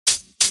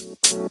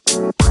Hello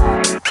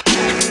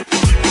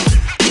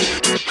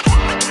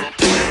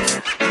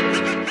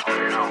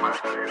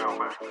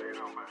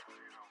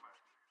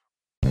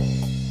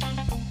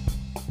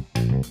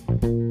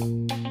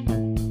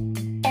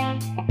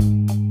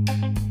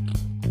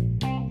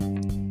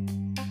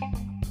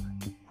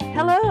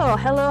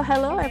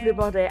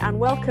everybody, and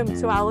welcome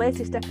to our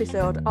latest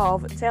episode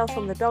of Tales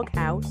from the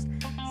Doghouse,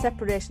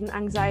 Separation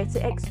Anxiety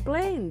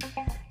Explained.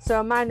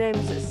 So my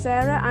name's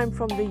Sarah, I'm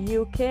from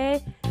the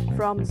UK,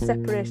 from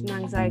Separation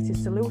Anxiety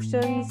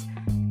Solutions,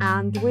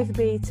 and with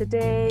me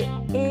today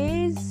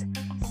is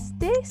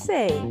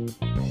Stacey.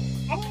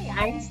 Hey,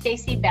 I'm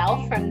Stacey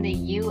Bell from the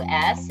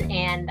US,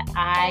 and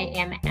I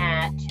am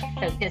at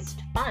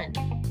Focused Fun.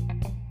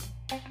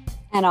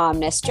 And I'm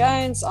Ness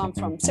Jones. I'm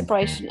from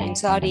Separation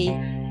Anxiety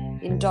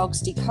in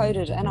Dogs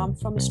Decoded, and I'm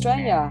from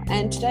Australia.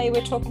 And today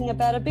we're talking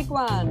about a big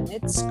one.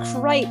 It's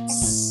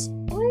crates.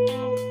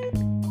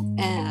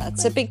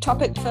 It's a big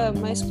topic for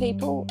most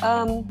people.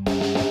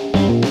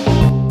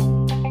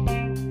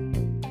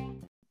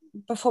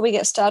 Before we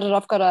get started,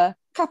 I've got a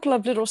couple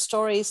of little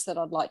stories that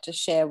I'd like to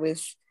share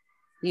with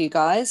you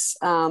guys.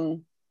 The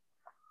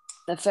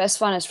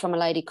first one is from a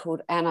lady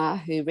called Anna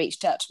who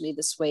reached out to me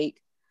this week,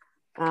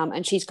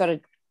 and she's got a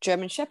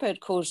German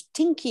Shepherd called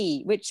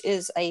Tinky, which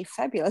is a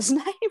fabulous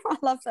name. I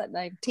love that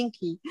name,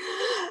 Tinky,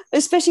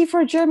 especially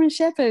for a German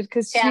Shepherd,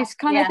 because you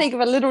kind of think of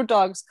a little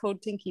dog's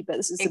called Tinky, but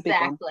this is a big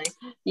one.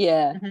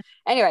 Yeah. Mm-hmm.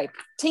 Anyway,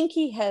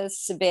 Tinky has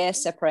severe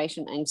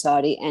separation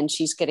anxiety, and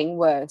she's getting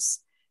worse.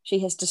 She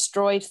has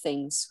destroyed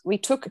things. We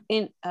took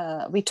to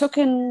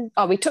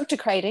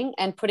crating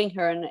and putting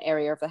her in an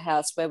area of the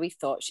house where we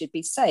thought she'd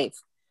be safe.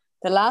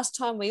 The last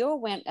time we all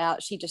went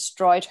out, she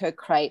destroyed her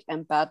crate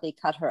and badly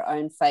cut her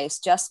own face,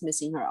 just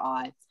missing her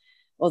eye.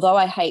 Although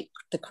I hate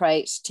the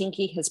crate,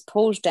 Tinky has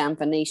pulled down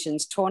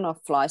Venetians, torn off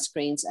fly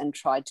screens, and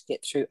tried to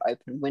get through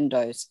open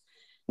windows.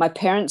 My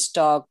parents'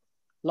 dog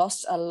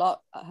lost a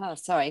lot. My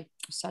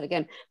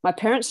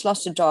parents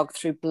lost a dog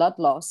through blood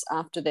loss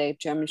after their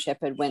German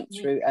Shepherd went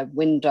through a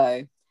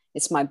window.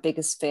 It's my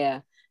biggest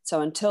fear.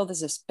 So until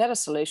there's a better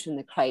solution,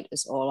 the crate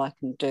is all I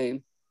can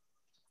do.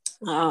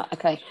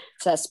 Okay,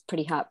 so that's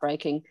pretty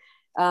heartbreaking.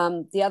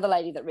 The other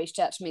lady that reached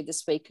out to me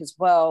this week as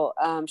well,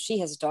 she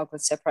has a dog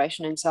with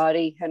separation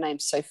anxiety. Her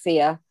name's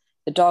Sophia.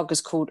 The dog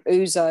is called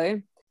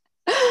Ouzo.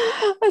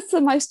 That's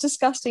the most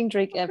disgusting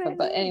drink ever,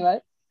 but anyway.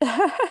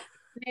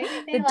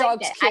 The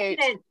dog's cute.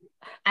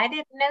 I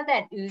didn't know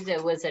that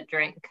Ouzo was a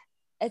drink.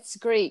 It's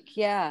Greek,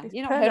 yeah.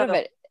 You've not heard of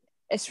it.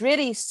 It's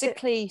really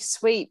sickly,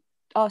 sweet.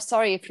 Oh,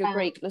 sorry if you're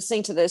Greek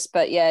listening to this,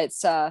 but yeah,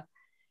 it's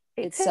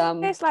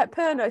tastes like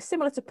Pernod. It's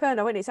similar to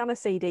Pernod, and it's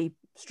aniseedy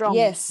strong.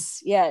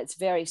 Yes, yeah, it's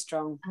very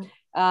strong.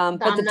 But I'm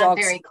not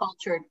very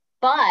cultured,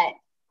 but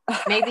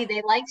maybe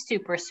they like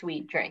super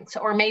sweet drinks,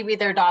 or maybe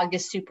their dog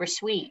is super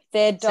sweet.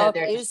 Their dog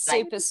is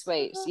super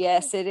sweet.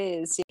 Yes, it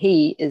is.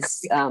 He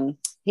is.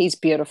 He's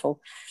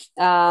beautiful.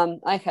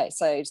 Okay,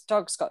 so his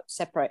dog's got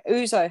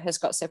Ouzo has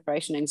got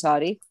separation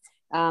anxiety.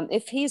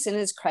 If he's in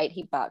his crate,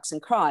 he barks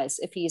and cries.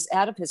 If he is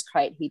out of his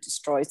crate, he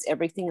destroys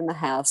everything in the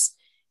house.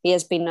 He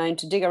has been known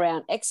to dig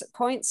around exit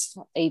points,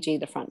 e.g.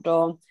 the front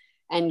door,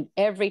 and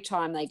every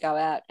time they go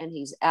out and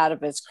he's out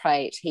of his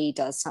crate, he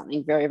does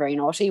something very, very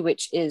naughty,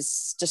 which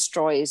is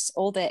destroys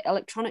all their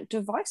electronic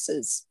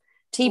devices,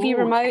 TV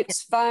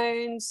remotes,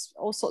 phones,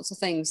 all sorts of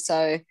things.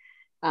 So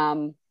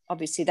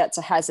obviously that's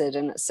a hazard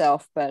in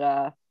itself,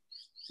 but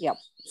yeah.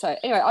 So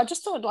anyway, I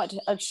just thought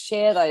I'd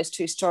share those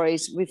two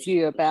stories with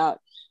you about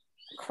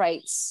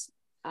crates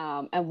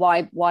and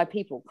why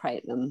people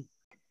crate them.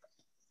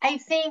 I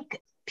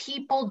think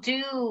people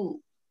do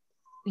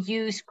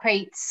use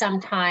crates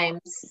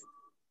sometimes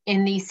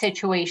in these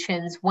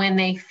situations when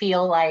they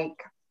feel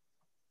like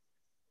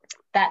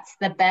that's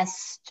the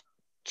best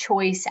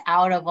choice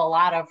out of a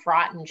lot of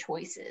rotten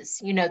choices.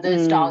 You know,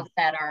 those dogs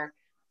that are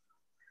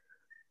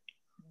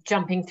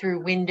jumping through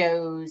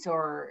windows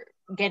or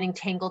getting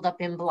tangled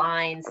up in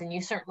blinds. And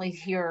you certainly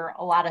hear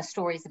a lot of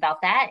stories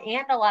about that,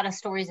 and a lot of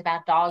stories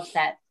about dogs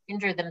that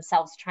injure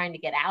themselves trying to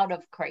get out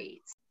of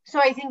crates. So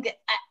I think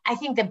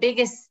the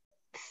biggest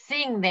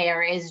thing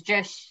there is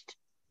just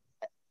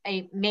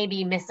a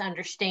maybe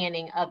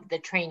misunderstanding of the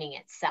training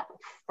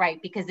itself,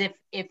 right? Because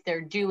if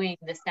they're doing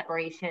the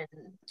separation,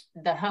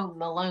 the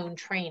home alone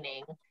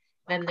training,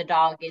 then the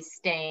dog is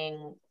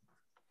staying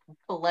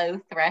below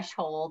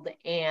threshold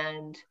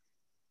and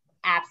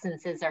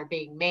absences are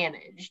being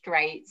managed,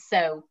 right?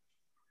 So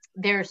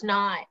there's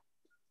not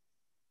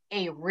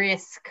a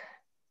risk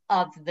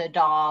of the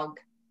dog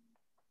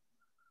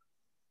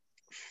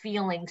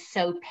feeling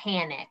so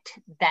panicked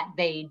that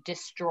they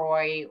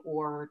destroy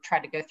or try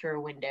to go through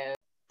a window.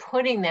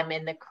 Putting them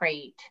in the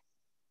crate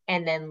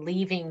and then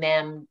leaving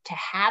them to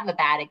have a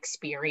bad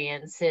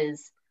experience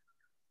is,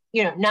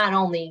 you know, not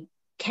only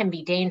can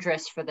be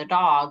dangerous for the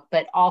dog,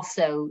 but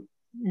also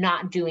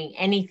not doing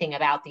anything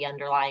about the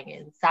underlying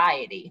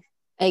anxiety.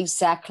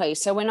 Exactly.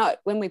 So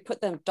when we put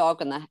the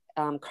dog in the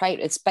crate,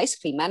 it's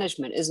basically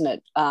management, isn't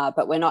it?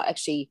 But we're not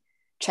actually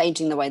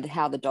changing the way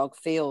how the dog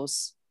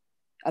feels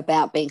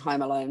about being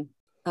home alone.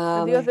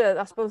 And the other,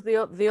 I suppose,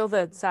 the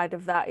other side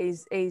of that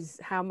is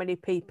how many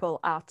people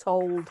are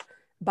told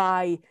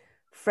by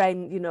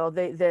friend,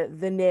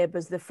 the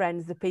neighbours, the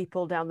friends, the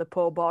people down the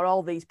pub, or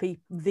all these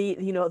people,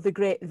 the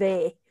great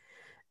they,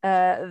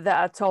 that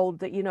are told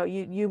that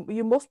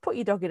you must put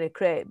your dog in a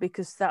crate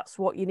because that's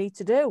what you need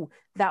to do.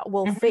 That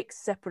will fix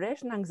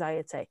separation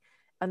anxiety.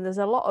 And there's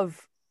a lot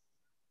of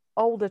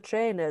older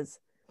trainers,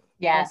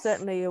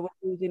 certainly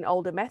using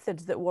older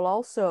methods, that will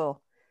also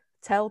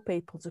tell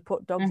people to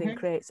put dogs in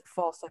crates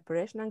for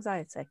separation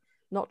anxiety,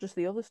 not just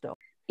the other stuff.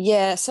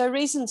 Yeah, so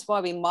reasons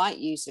why we might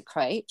use a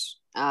crate,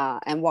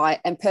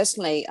 and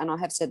personally, and I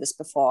have said this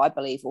before, I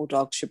believe all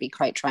dogs should be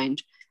crate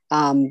trained,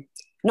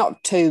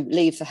 not to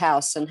leave the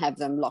house and have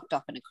them locked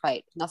up in a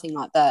crate, nothing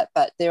like that,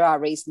 but there are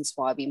reasons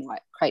why we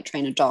might crate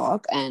train a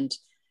dog, and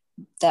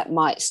that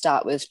might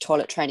start with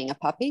toilet training a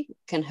puppy,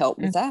 can help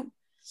with that.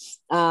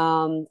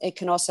 It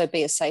can also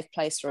be a safe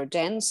place or a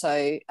den,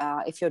 so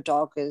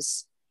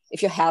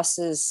if your house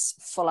is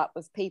full up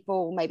with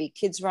people, maybe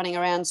kids running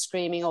around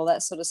screaming, all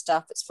that sort of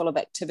stuff, it's full of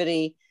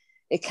activity,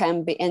 it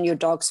can be, and your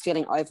dog's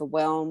feeling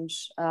overwhelmed,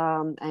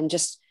 and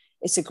just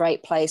it's a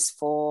great place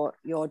for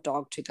your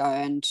dog to go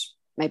and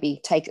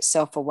maybe take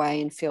itself away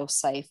and feel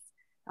safe.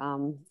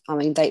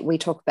 We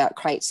talk about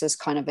crates as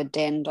kind of a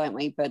den, don't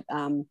we? But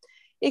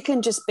it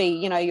can just be,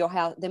 your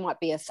house, there might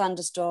be a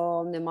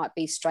thunderstorm, there might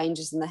be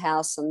strangers in the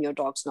house and your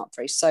dog's not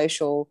very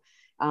social,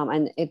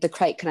 and the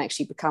crate can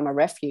actually become a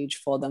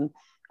refuge for them.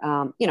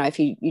 If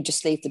you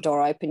just leave the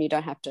door open, you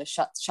don't have to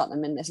shut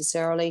them in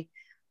necessarily.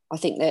 I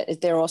think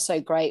that they're also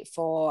great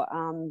for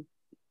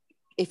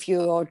if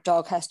your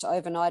dog has to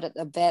overnight at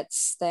the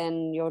vets,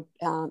 then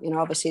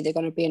obviously they're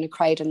going to be in a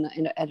crate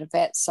at a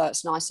vet. So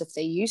it's nice if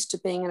they're used to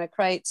being in a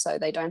crate, so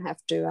they don't have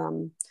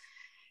to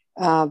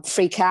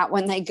freak out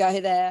when they go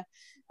there.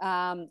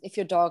 If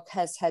your dog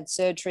has had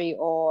surgery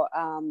or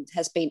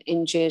has been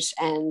injured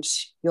and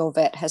your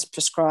vet has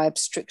prescribed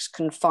strict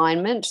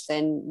confinement,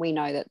 then we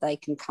know that they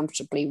can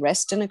comfortably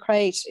rest in a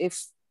crate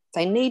if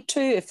they need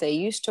to, if they're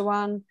used to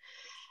one.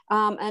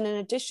 And in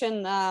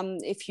addition,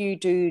 if you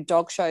do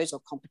dog shows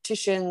or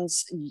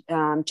competitions,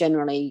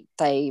 generally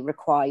they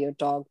require your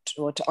dog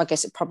I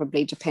guess it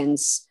probably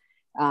depends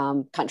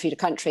country to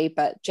country,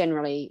 but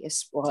generally,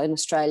 in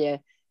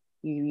Australia,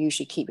 you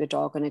usually keep your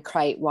dog in a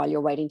crate while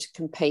you're waiting to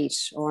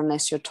compete or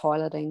unless you're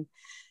toileting.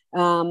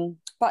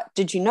 But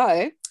did you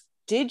know,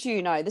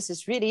 this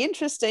is really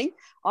interesting.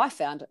 I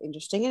found it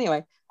interesting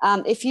anyway.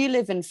 If you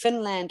live in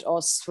Finland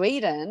or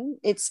Sweden,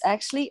 it's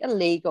actually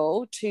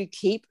illegal to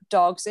keep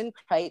dogs in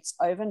crates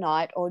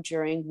overnight or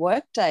during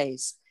work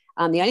days.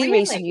 The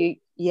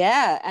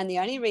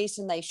only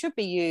reason they should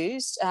be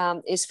used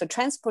is for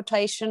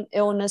transportation,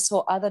 illness,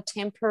 or other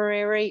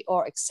temporary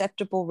or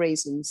acceptable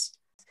reasons.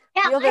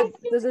 Yeah,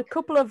 there's a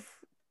couple of.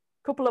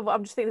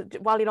 I'm just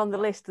thinking while you're on the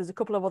list, there's a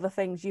couple of other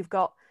things. You've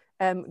got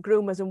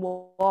groomers and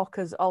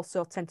walkers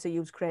also tend to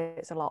use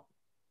crates a lot.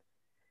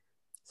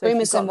 So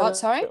groomers and what?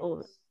 Sorry,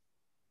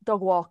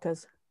 dog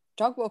walkers.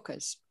 Dog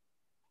walkers.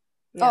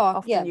 Yeah,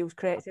 often use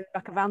crates in the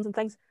back of vans and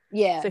things.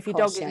 Yeah. So if your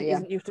dog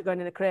isn't used to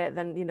going in a crate,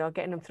 then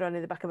getting them thrown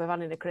in the back of a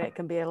van in a crate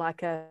can be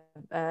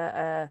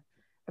a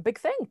big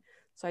thing.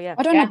 So yeah.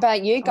 I don't know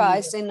about you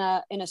guys. In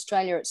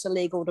Australia, it's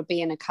illegal to be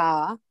in a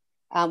car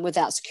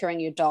without securing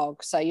your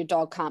dog. So your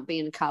dog can't be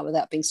in a car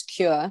without being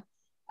secure.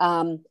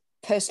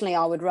 Personally,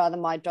 I would rather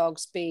my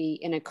dogs be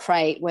in a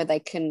crate where they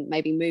can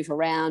maybe move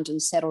around and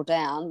settle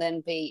down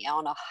than be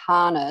on a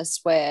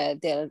harness where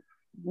their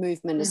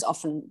movement is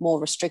often more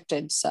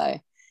restricted. So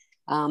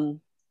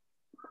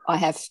I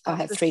have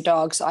 3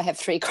 dogs. I have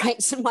 3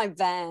 crates in my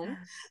van.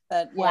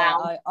 But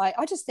yeah,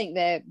 I just think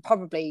they're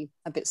probably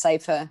a bit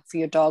safer for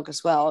your dog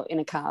as well in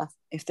a car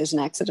if there's an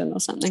accident or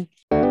something.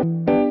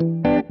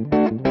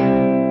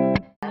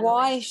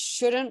 Why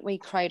shouldn't we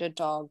crate a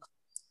dog?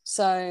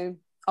 So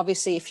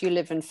obviously, if you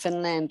live in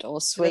Finland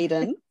or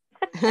Sweden,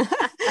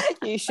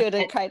 you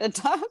shouldn't crate a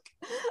dog.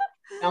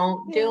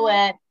 Don't do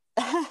it.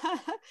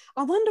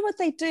 I wonder what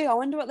they do. I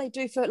wonder what they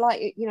do for,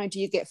 do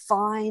you get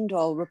fined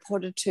or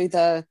reported to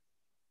the,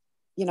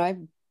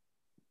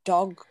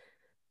 dog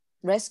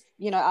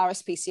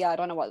RSPCA? I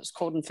don't know what it's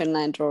called in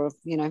Finland, or,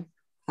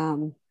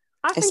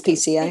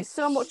 SPCA.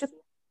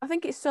 I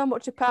think it's so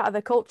much a part of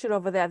the culture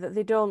over there that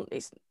they don't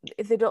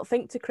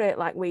think to crate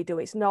like we do.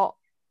 It's not,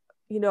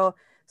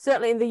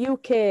 certainly in the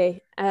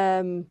UK,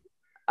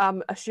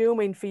 I'm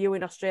assuming for you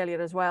in Australia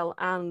as well,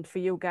 and for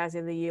you guys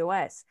in the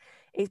US,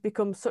 it's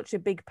become such a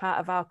big part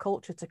of our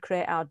culture to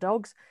crate our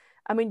dogs.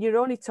 I mean, you're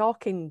only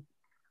talking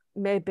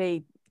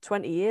maybe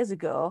 20 years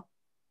ago,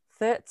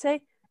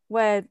 30,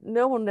 where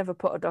no one ever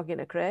put a dog in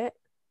a crate.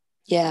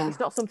 Yeah. It's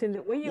not something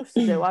that we used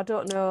to do. I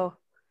don't know.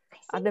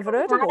 I'd never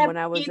heard of one when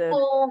I was a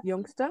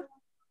youngster.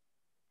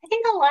 I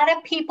think a lot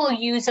of people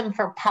use them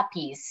for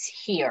puppies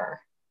here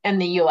in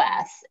the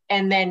US,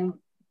 and then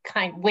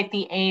kind of with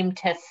the aim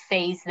to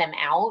phase them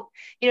out,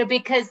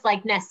 because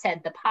like Ness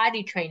said, the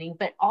potty training,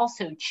 but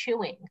also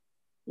chewing.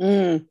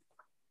 Yeah,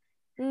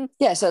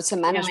 so it's a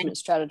management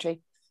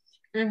strategy.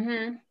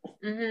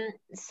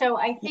 So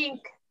I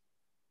think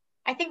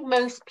I think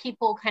most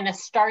people kind of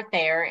start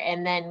there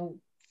and then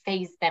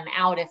phase them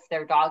out if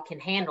their dog can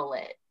handle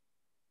it.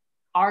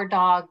 Our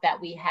dog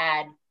that we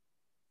had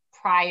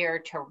prior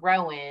to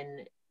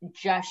Rowan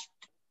just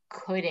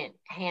couldn't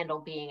handle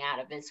being out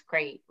of his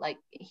crate. Like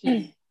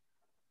he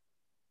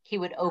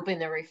would open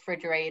the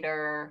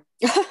refrigerator.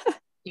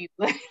 He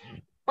would,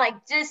 like,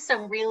 just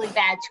some really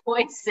bad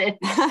choices.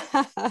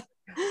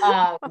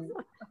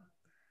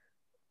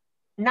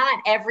 Not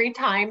every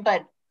time,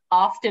 but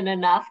often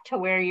enough to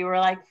where you were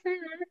like,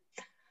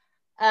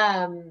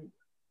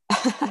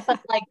 but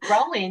like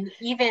Rowan,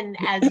 even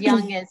as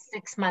young as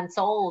 6 months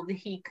old,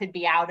 he could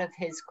be out of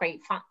his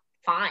crate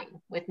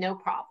fine with no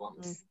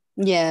problems.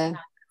 Yeah.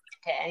 Not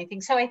to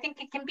anything. So I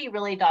think it can be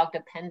really dog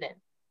dependent.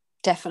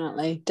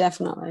 Definitely.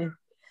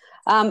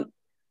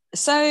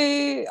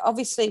 So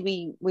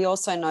obviously we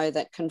also know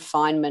that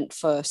confinement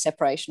for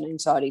separation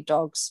anxiety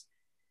dogs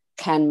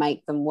can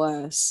make them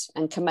worse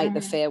and can make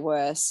the fare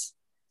worse.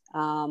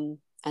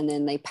 And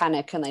then they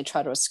panic and they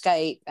try to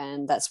escape,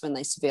 and that's when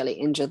they severely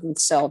injure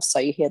themselves. So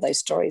you hear those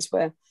stories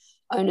where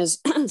owners,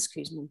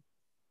 excuse me,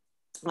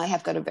 I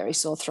have got a very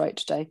sore throat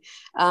today,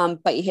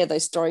 but you hear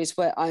those stories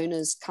where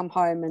owners come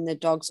home and their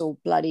dog's all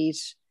bloodied,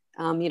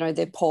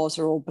 their paws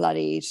are all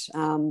bloodied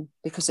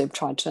because they've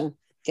tried to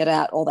get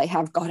out, or they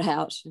have got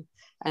out.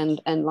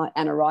 And like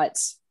Anna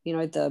writes,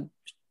 the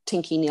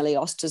Tinky nearly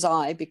lost his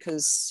eye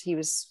because he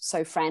was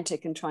so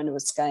frantic and trying to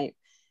escape.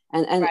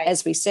 And right.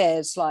 As we said,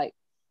 it's like,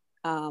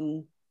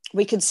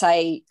 we could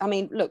say, I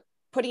mean, look,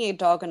 putting a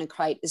dog in a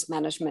crate is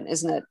management,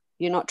 isn't it?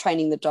 You're not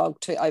training the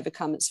dog to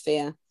overcome its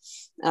fear.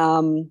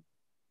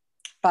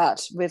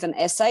 But with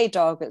an SA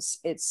dog,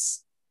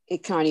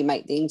 it can only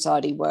make the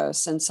anxiety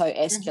worse, and so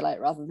escalate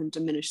rather than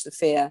diminish the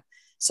fear.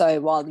 So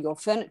while your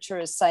furniture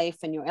is safe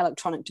and your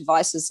electronic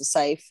devices are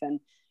safe,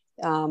 and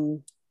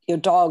your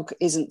dog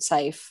isn't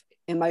safe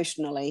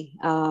emotionally,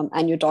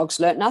 and your dog's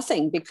learnt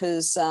nothing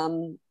because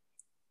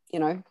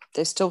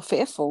they're still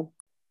fearful.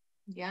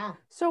 Yeah.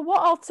 So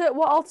what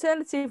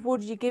alternative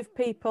would you give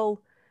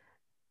people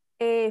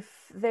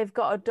if they've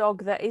got a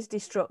dog that is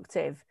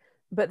destructive,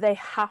 but they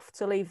have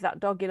to leave that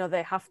dog?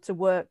 They have to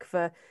work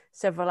for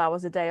several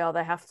hours a day, or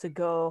they have to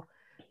go,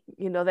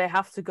 they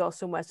have to go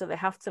somewhere, so they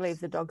have to leave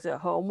the dogs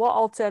at home. What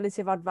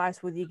alternative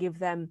advice would you give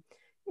them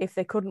if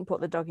they couldn't put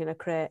the dog in a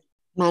crate?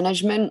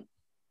 Management.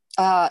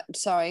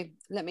 Sorry,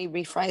 let me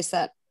rephrase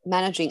that.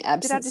 Managing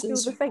absences. Did I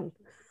just do the thing?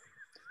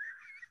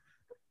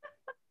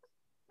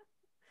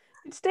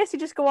 Did Stacey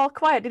just go all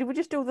quiet? Did we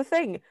just do the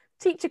thing?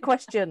 Teacher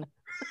question.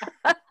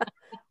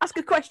 Ask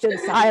a question.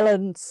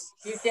 Silence.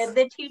 You did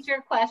the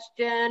teacher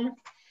question.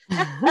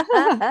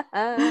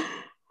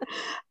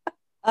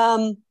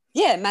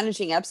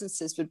 Managing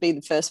absences would be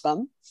the first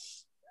one.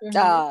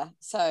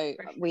 So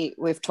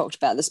we've talked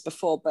about this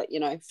before, but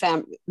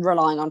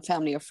relying on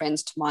family or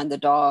friends to mind the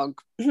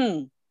dog,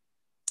 doggy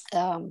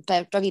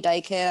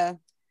daycare,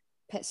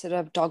 pet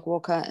sitter, dog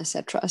walker,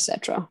 etc.,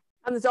 etc.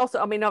 And there's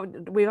also,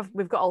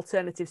 we've got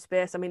alternative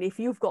space. If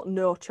you've got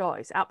no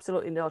choice,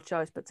 absolutely no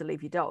choice but to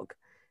leave your dog,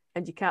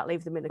 and you can't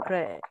leave them in a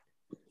crate,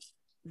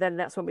 then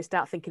that's when we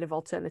start thinking of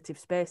alternative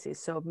spaces.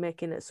 So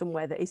making it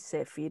somewhere that is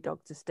safe for your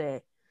dog to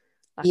stay,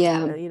 like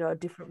a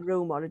different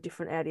room or a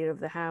different area of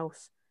the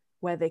house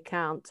where they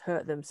can't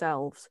hurt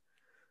themselves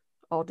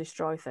or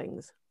destroy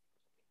things.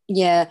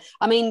 Yeah,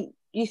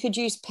 you could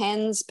use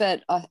pens,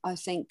 but I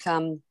think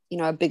a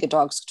bigger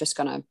dog's just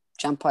going to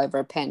jump over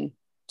a pen.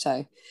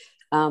 So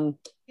I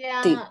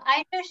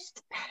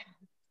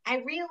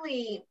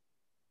really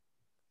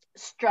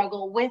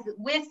struggle with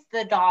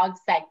the dogs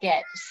that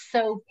get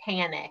so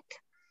panicked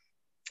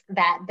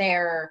that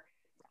they're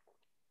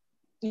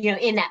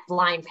in that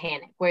blind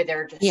panic where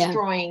they're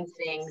destroying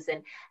things,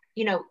 and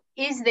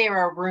is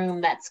there a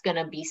room that's going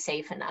to be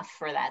safe enough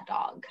for that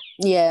dog?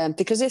 Yeah,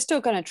 because they're still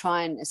going to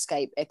try and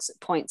escape exit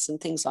points and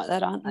things like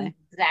that, aren't they?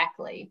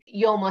 Exactly.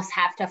 You almost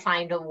have to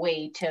find a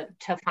way to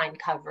find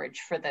coverage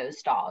for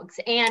those dogs,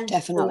 and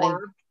definitely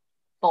or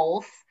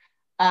both.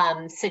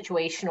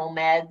 Situational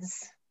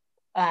meds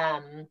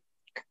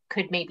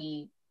could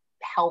maybe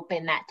help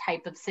in that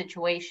type of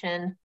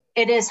situation.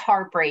 It is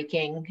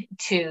heartbreaking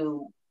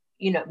to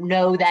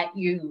know that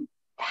you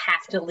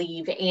have to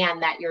leave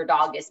and that your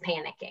dog is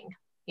panicking.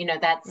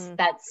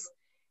 That's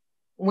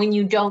when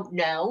you don't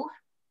know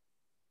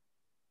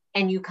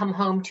and you come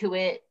home to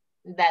it,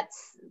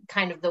 that's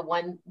kind of the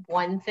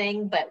one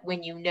thing. But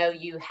when you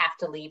have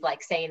to leave,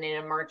 like say in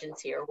an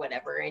emergency or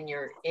whatever, and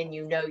your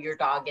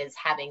dog is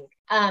having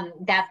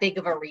that big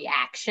of a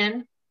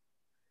reaction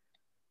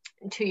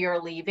to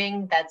your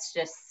leaving,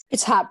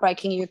 it's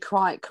heartbreaking. You're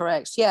quite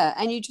correct. Yeah.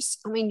 And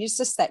it's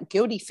just that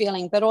guilty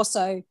feeling, but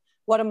also,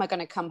 what am I going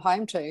to come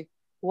home to?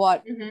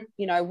 What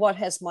what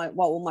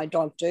will my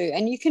dog do?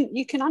 And you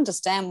can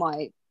understand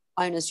why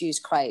owners use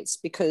crates,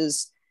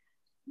 because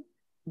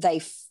they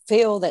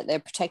feel that they're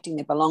protecting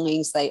their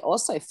belongings. They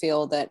also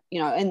feel that,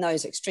 in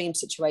those extreme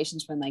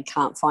situations when they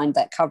can't find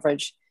that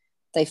coverage,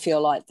 they feel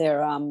like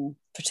they're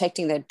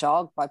protecting their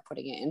dog by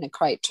putting it in a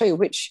crate too,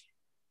 which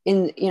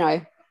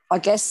I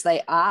guess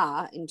they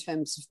are in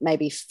terms of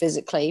maybe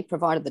physically,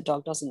 provided the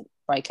dog doesn't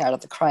break out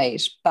of the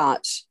crate.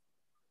 But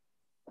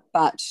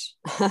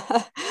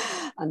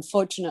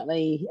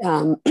unfortunately,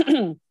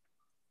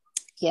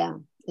 yeah,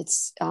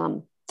 it's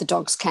the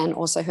dogs can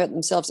also hurt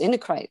themselves in a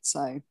crate.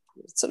 So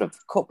it's sort of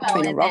caught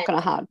between a rock and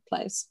a hard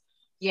place.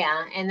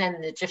 Yeah, and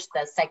then just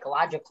the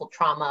psychological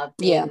trauma of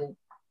being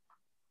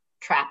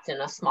trapped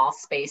in a small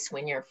space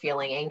when you're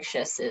feeling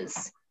anxious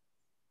is,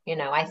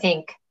 I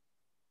think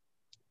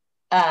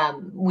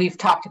we've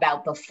talked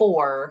about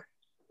before,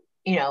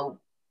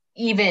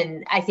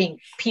 even I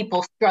think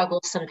people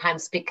struggle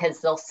sometimes because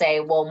they'll say,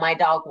 well, my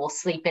dog will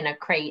sleep in a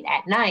crate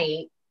at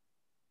night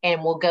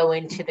and will go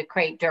into the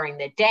crate during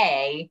the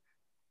day.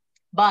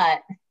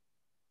 But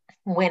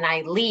when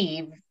I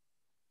leave,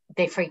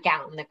 they freak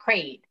out in the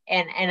crate.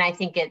 And I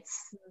think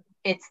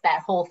it's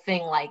that whole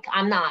thing, like,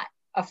 I'm not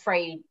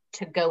afraid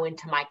to go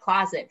into my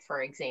closet,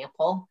 for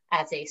example,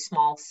 as a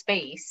small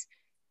space.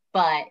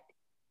 But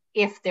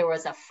if there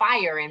was a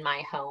fire in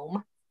my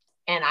home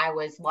and I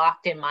was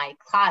locked in my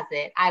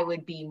closet, I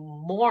would be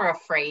more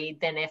afraid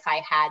than if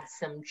I had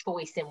some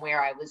choice in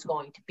where I was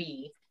going to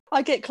be.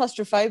 I get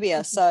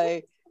claustrophobia.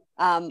 So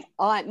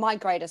my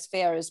greatest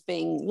fear is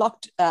being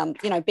locked,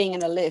 being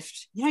in a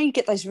lift. You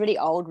get those really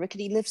old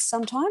rickety lifts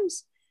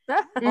sometimes.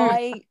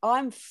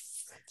 I'm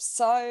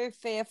so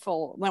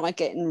fearful when I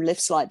get in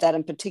lifts like that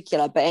in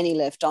particular, but any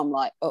lift, I'm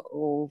like,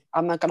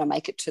 I'm not going to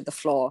make it to the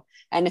floor.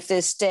 And if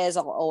there's stairs,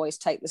 I'll always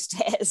take the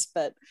stairs.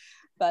 But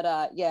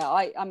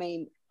I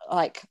mean,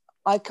 like,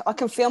 I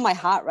can feel my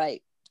heart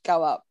rate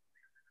go up.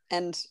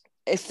 And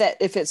if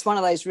it's one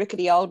of those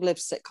rickety old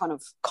lifts that kind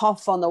of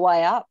cough on the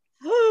way up,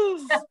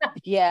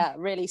 yeah,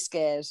 really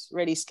scared.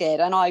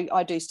 And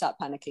I do start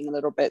panicking a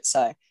little bit.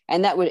 So,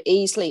 and that would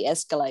easily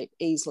escalate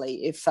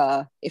if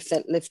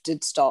that lift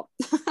did stop.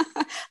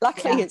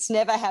 Luckily, It's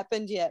never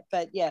happened yet,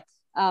 but yeah.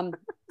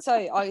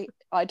 So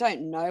I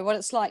don't know what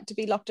it's like to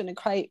be locked in a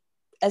crate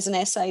as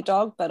an SA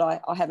dog, but I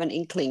have an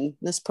inkling,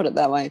 let's put it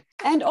that way.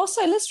 And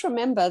also let's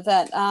remember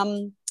that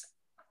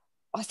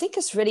I think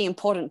it's really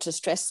important to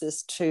stress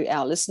this to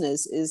our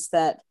listeners, is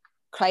that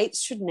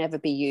crates should never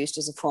be used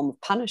as a form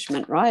of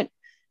punishment, right?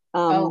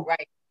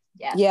 Right.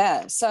 Yeah.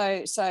 Yeah.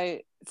 So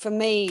for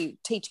me,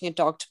 teaching a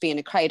dog to be in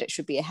a crate, it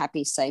should be a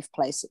happy, safe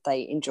place that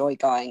they enjoy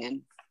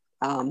going,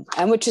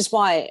 and which is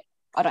why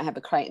I don't have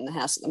a crate in the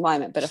house at the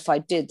moment. But if I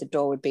did, the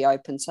door would be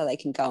open so they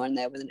can go in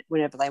there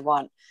whenever they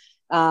want.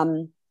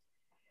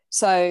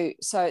 So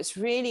it's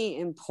really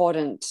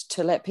important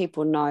to let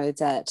people know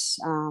that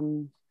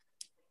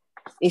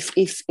if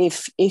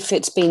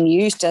it's been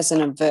used as an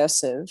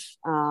aversive,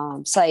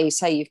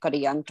 say you've got a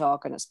young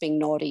dog and it's being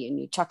naughty and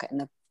you chuck it in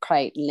the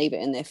crate and leave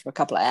it in there for a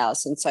couple of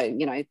hours, and so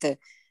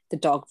the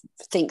dog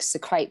thinks the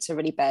crate's a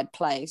really bad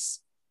place.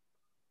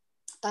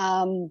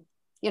 So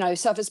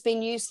if it's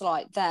been used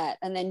like that,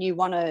 and then you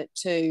want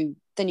to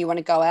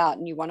go out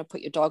and you want to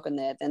put your dog in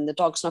there, then the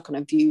dog's not going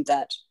to view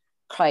that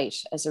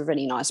crate as a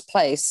really nice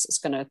place. It's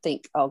going to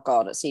think, oh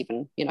God, it's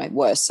even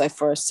worse. So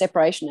for a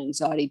separation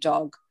anxiety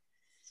dog,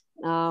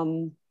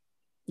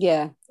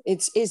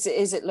 is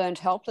it learned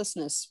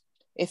helplessness?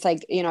 If they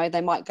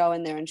they might go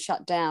in there and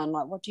shut down.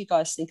 Like, what do you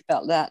guys think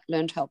about that,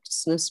 learned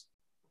helplessness?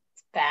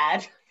 It's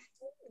bad.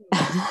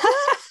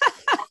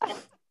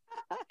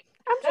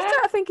 I'm just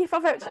trying to think if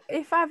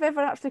I've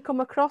ever actually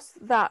come across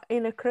that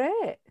in a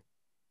crate.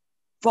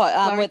 What,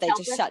 where they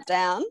just shut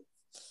down?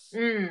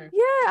 Yeah,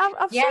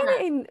 I've seen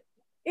it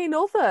in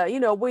other,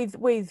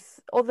 with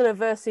other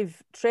aversive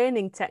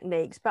training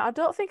techniques, but I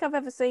don't think I've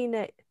ever seen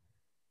it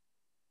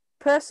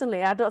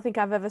personally. I don't think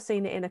I've ever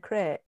seen it in a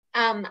crate.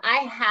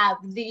 I have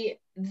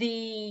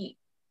the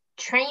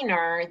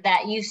trainer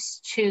that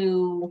used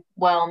to,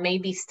 well,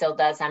 maybe still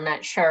does, I'm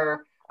not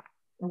sure,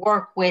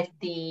 work with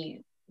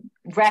the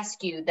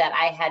rescue that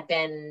I had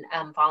been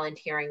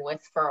volunteering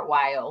with for a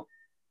while.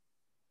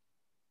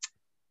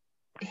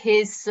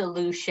 His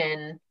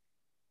solution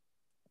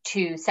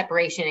to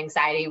separation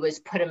anxiety was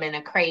put him in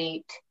a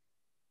crate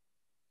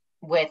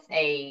with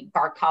a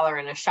bark collar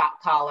and a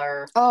shock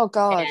collar. Oh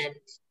God.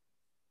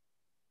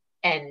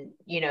 And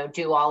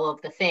do all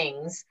of the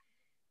things,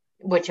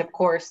 which of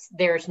course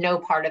there's no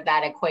part of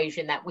that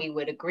equation that we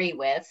would agree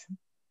with.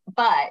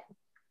 But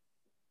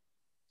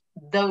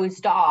those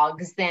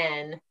dogs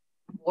then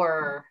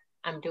were,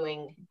 I'm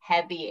doing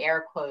heavy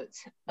air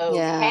quotes,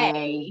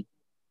 okay.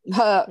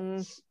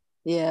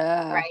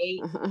 Yeah. Right.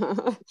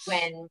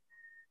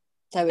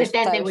 But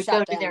then they would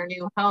go to their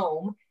new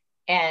home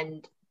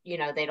and,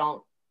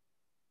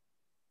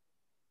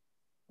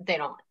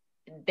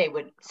 they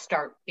would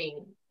start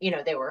being,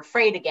 they were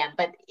afraid again.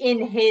 But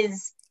in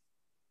his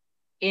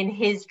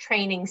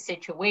training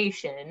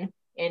situation,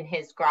 in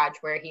his garage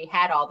where he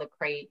had all the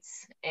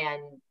crates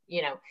and,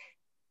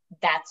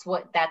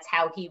 that's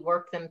how he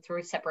worked them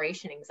through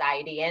separation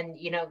anxiety. And,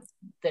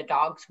 the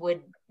dogs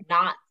would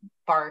not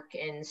bark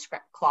and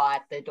claw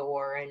at the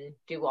door and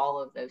do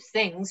all of those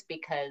things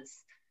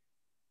because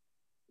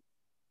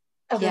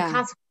of the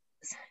consequences.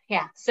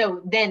 Yeah.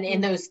 So then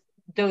in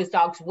those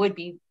dogs would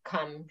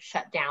become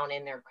shut down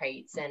in their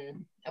crates.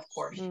 And of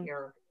course,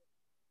 you're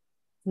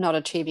not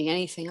achieving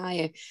anything, are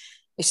you?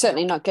 You're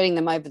certainly not getting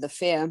them over the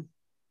fear.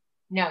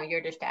 No,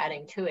 you're just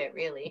adding to it,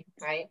 really,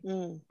 right?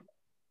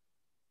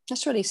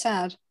 That's really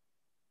sad.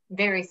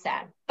 Very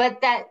sad.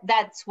 But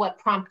that's what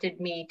prompted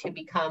me to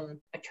become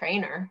a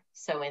trainer.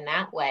 So in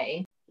that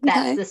way,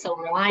 that's the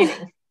silver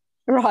lining.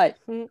 Right.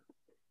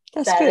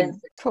 That's good.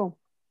 Cool.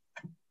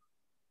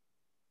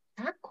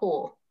 Not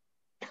cool.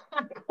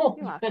 Not cool.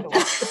 You are cool.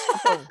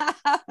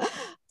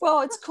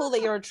 Well, it's cool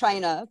that you're a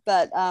trainer,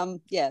 but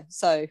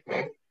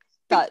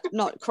but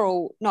not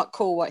cool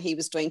what he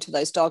was doing to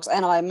those dogs.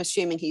 And I'm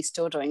assuming he's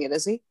still doing it,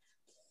 is he?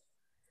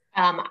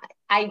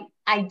 I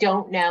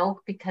don't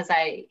know, because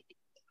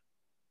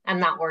I'm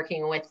not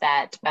working with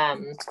that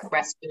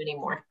rescue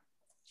anymore.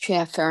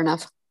 Yeah, fair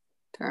enough.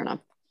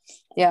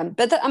 Yeah,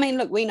 but I mean,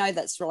 look, we know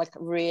that's like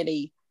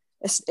really,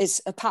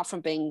 it's apart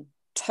from being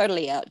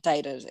totally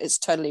outdated, it's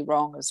totally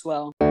wrong as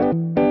well.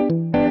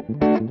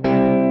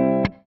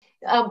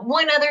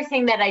 One other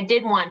thing that I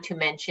did want to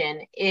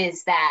mention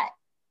is that,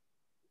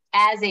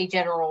 as a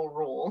general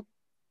rule,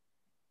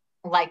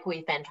 like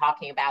we've been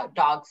talking about,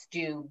 dogs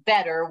do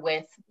better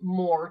with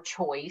more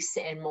choice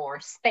and more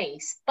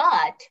space.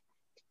 But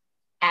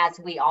as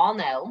we all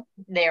know,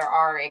 there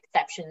are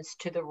exceptions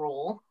to the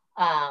rule.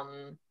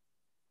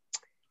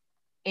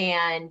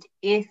 And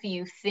if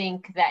you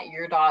think that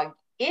your dog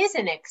is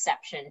an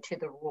exception to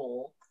the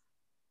rule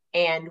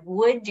and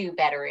would do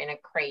better in a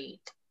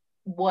crate,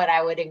 what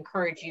I would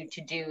encourage you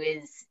to do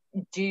is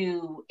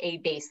do a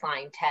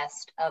baseline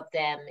test of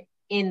them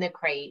in the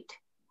crate,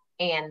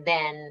 and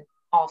then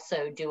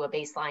also do a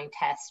baseline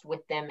test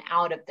with them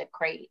out of the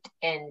crate,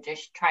 and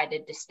just try to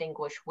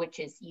distinguish which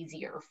is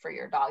easier for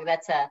your dog.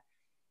 That's a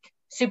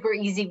super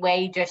easy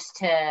way just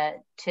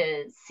to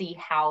see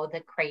how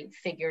the crate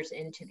figures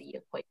into the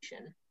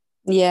equation.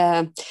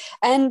 Yeah.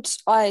 And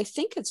I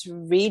think it's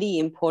really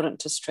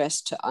important to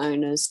stress to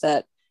owners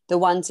that the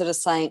ones that are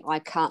saying, I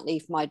can't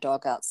leave my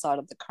dog outside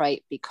of the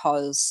crate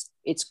because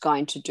it's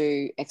going to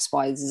do X,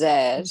 Y,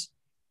 Z,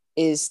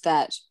 is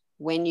that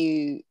when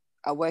you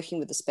are working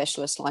with a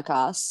specialist like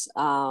us,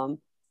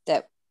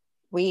 that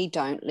we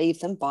don't leave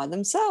them by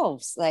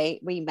themselves.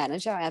 We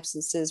manage our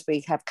absences,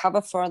 we have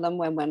cover for them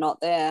when we're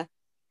not there,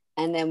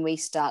 and then we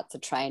start the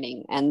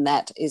training. And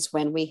that is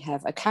when we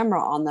have a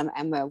camera on them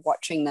and we're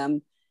watching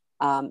them.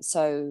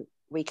 So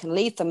we can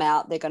leave them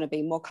out. They're going to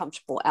be more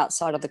comfortable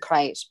outside of the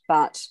crate,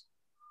 but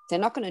they're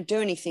not going to do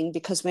anything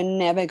because we're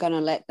never going to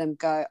let them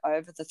go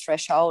over the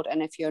threshold.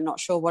 And if you're not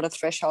sure what a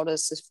threshold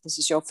is, if this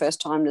is your first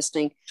time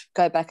listening,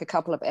 go back a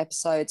couple of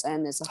episodes,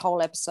 and there's a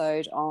whole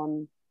episode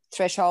on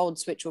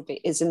thresholds, which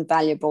is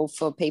invaluable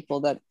for people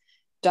that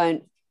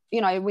don't,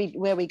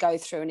 where we go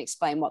through and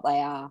explain what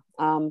they are.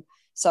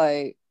 So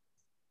I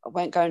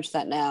won't go into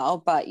that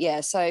now, but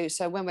yeah, so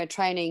when we're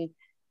training,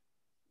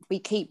 we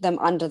keep them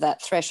under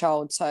that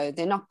threshold, so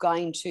they're not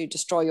going to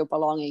destroy your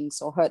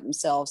belongings or hurt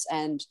themselves,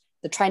 and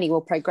the training will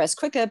progress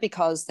quicker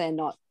because they're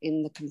not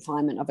in the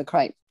confinement of a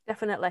crate.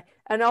 Definitely.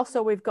 And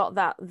also we've got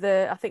that,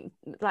 I think,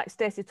 like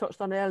Stacey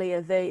touched on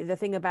earlier, the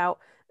thing about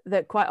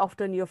that quite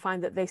often you'll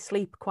find that they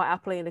sleep quite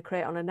happily in a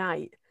crate on a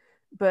night,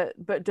 but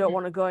don't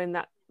want to go in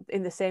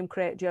the same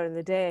crate during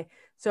the day.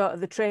 So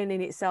the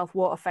training itself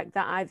won't affect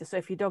that either. So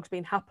if your dog's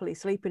been happily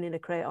sleeping in a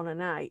crate on a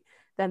night,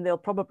 then they'll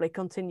probably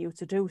continue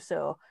to do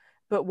so.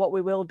 But what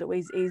we will do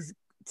is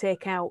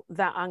take out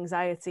that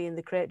anxiety in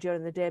the crate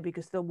during the day,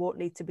 because they won't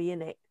need to be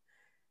in it,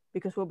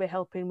 because we'll be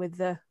helping with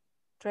the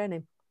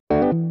training.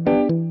 The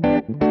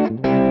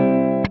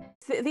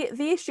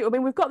issue, I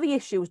mean, we've got the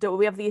issues, don't we?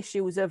 We have the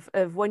issues of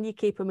when you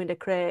keep them in a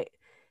crate,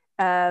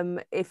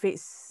 if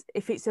it's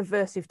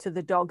aversive to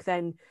the dog,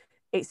 then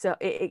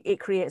it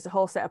creates a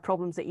whole set of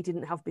problems that you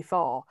didn't have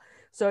before.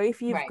 So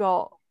if you've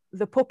got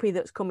the puppy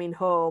that's coming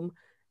home,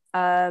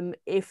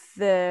 if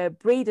the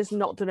breeder's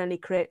not done any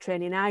crate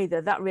training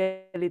either, that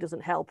really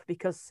doesn't help,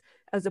 because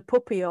as a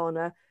puppy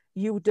owner,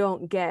 you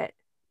don't get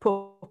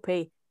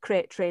puppy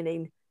crate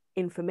training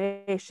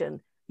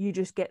information. You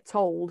just get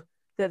told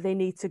that they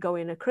need to go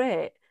in a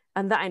crate,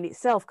 and that in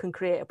itself can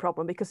create a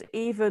problem, because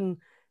even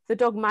the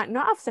dog might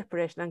not have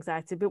separation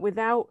anxiety, but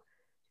without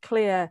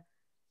clear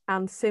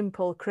and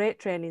simple crate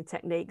training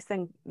techniques,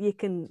 then you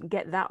can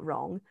get that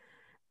wrong.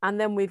 And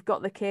then we've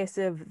got the case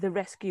of the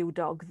rescue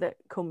dog that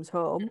comes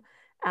home,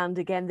 and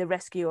again, the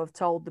rescue have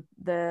told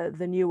the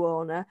new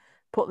owner,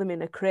 put them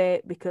in a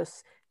crate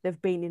because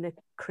they've been in a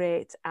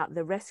crate at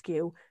the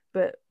rescue,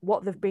 but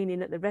what they've been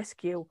in at the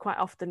rescue quite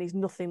often is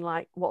nothing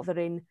like what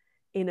they're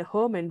in a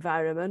home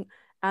environment,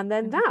 and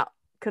then that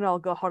can all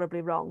go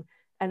horribly wrong.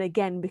 And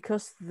again,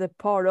 because the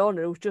poor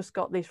owner who's just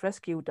got this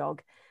rescue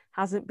dog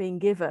hasn't been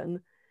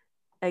given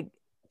a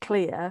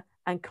clear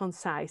and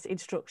concise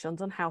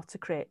instructions on how to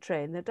crate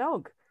train the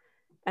dog.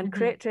 And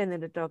crate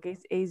training a dog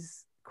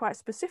is quite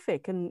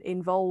specific and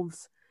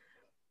involves,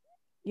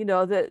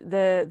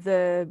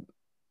 the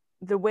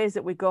ways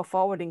that we go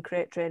forward in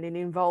crate training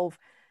involve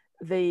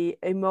the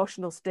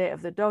emotional state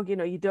of the dog. You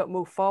know, you don't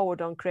move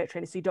forward on crate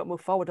training, so you don't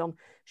move forward on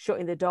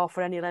shutting the door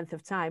for any length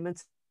of time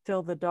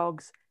until the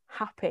dog's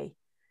happy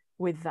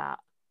with that.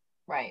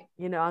 Right.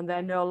 You know, and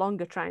they're no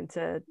longer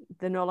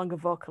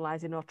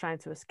vocalizing or trying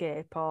to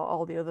escape or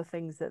all the other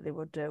things that they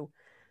would do.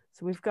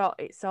 So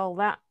it's all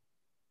that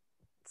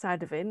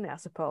side of it, I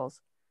suppose.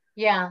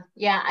 Yeah.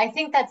 I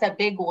think that's a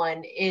big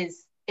one,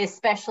 is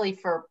especially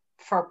for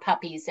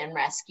puppies and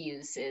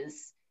rescues,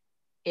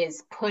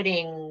 is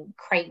putting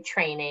crate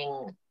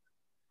training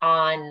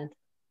on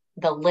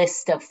the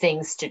list of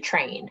things to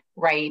train,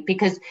 right?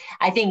 Because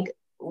I think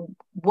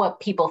what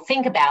people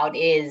think about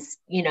is,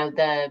 you know,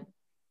 the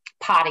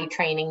potty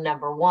training,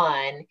 number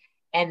one,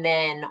 and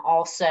then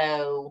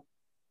also,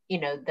 you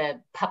know, the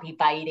puppy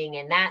biting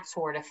and that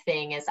sort of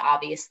thing is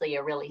obviously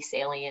a really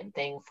salient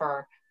thing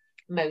for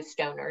most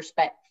owners,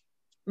 but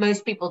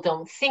most people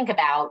don't think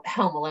about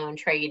home alone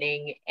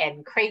training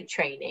and crate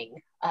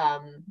training.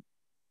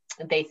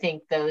 They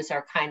think those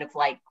are kind of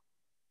like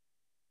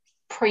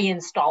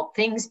pre-installed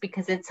things,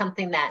 because it's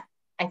something that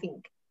I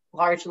think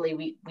largely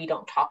we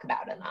don't talk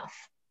about enough.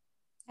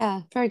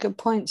 Yeah, very good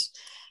points.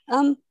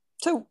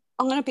 So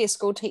I'm going to be a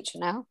school teacher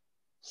now,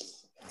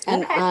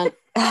 and Okay.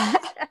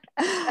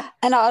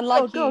 and I'd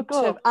like Go.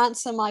 to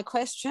answer my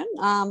question.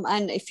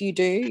 And if you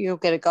do, you'll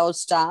get a gold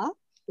star.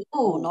 Ooh.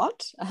 Or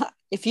not.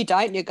 If you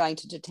don't, you're going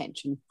to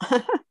detention.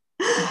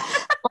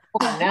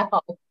 Oh, no,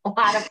 a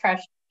lot of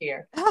pressure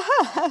here.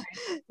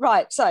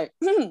 Right. So,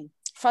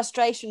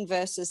 frustration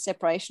versus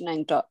separation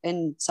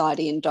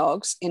anxiety in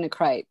dogs in a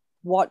crate.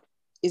 What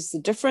is the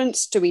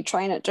difference? Do we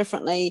train it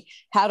differently?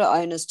 How do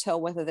owners tell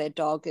whether their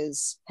dog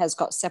has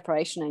got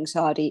separation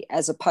anxiety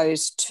as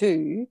opposed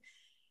to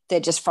they're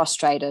just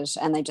frustrated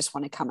and they just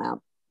want to come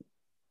out?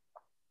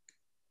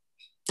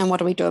 And what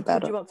do we do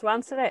about it? Do you want to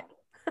answer it?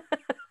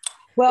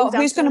 Well,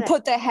 who's going to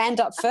put their hand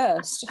up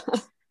first?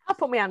 I'll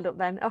put my hand up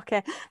then.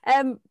 Okay.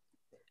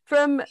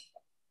 From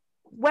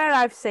where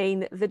I've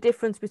seen, the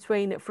difference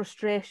between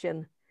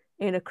frustration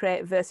in a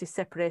crate versus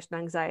separation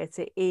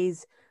anxiety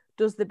is,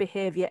 does the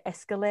behaviour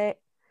escalate?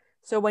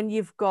 So when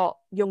you've got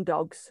young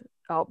dogs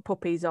or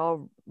puppies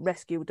or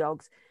rescue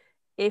dogs,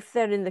 if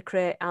they're in the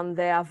crate and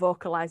they are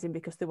vocalising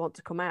because they want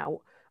to come out,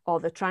 or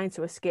they're trying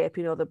to escape,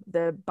 you know,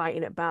 they're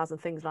biting at bars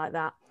and things like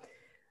that,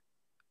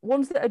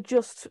 ones that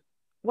are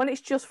when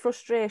it's just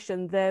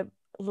frustration, they're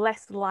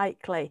less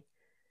likely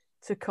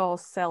to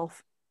cause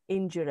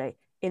self-injury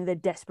in the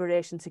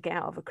desperation to get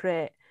out of a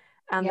crate.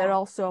 And they're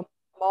also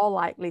more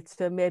likely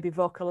to maybe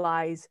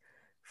vocalise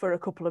for a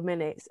couple of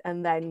minutes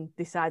and then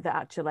decide that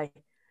actually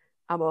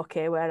I'm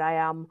okay where I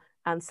am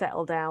and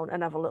settle down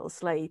and have a little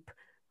sleep,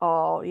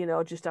 or, you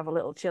know, just have a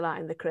little chill out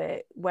in the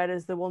crate.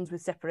 Whereas the ones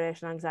with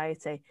separation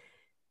anxiety,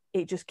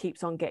 it just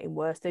keeps on getting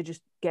worse. They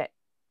just get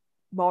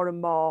more and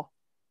more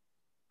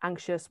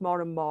anxious,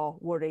 more and more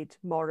worried,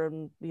 more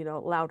and, you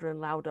know, louder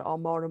and louder, or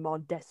more and more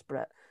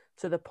desperate,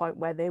 to the point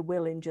where they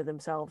will injure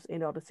themselves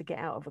in order to get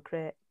out of a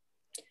crate.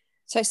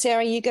 So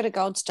Sarah, you get a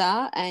gold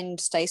star, and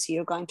Stacey,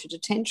 you're going to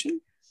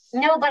detention.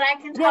 No, but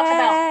I can talk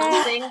about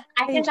something.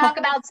 I can talk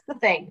about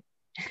something.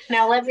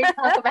 Now let me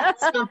talk about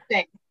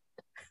something.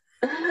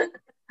 I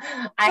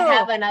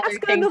have another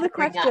thing. Another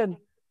question.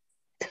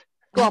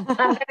 Go on. I'm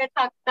going to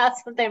talk about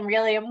something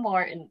really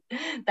important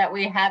that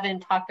we haven't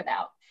talked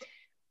about.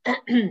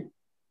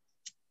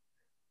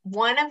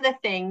 One of the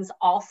things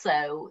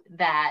also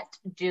that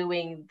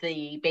doing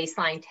the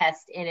baseline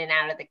test in and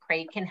out of the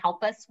crate can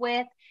help us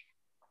with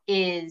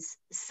is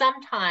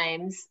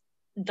sometimes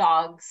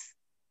dogs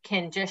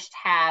can just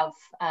have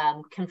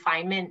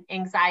confinement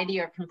anxiety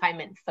or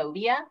confinement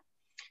phobia.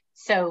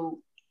 So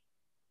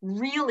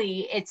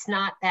really, it's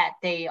not that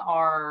they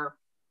are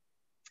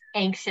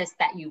anxious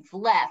that you've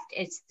left.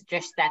 It's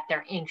just that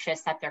they're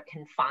anxious that they're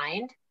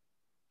confined.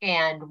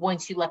 And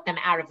once you let them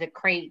out of the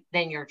crate,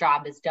 then your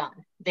job is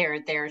done.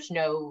 There's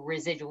no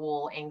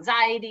residual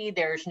anxiety.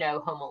 There's no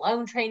home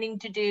alone training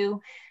to do.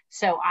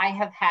 So I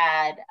have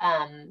had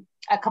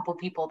a couple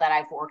people that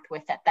I've worked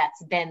with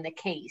that's been the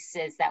case,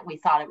 is that we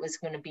thought it was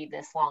going to be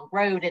this long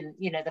road. And,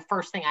 you know, the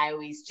first thing I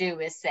always do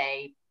is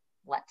say,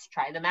 let's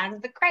try them out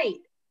of the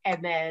crate.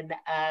 And then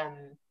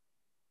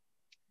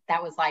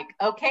that was like,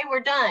 okay,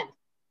 we're done.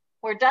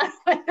 We're done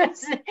with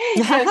this.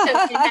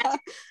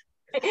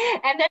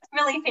 And that's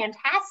really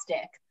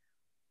fantastic.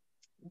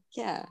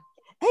 Yeah.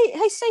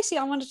 Hey, Stacey,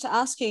 I wanted to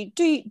ask you,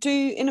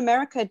 do in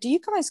America, do you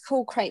guys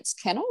call crates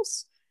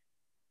kennels?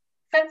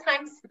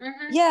 Sometimes.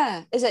 Mm-hmm.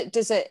 Yeah. Is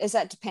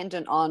that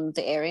dependent on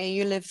the area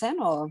you live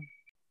in, or?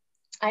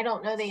 I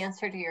don't know the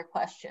answer to your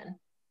question,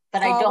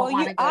 but I don't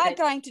want to go. You are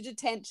going to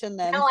detention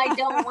then. No, I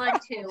don't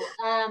want to.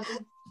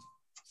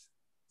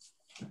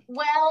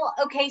 Well,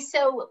 okay,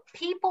 so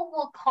people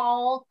will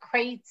call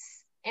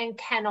crates and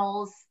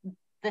kennels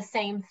the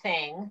same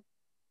thing,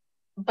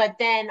 but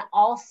then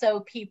also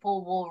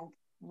people will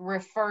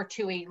refer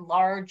to a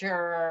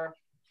larger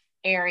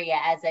area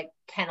as a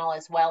kennel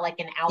as well, like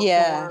an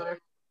outdoor.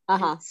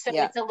 Yeah. So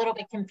it's a little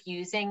bit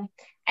confusing.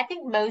 I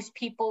think most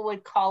people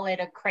would call it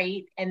a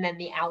crate and then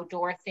the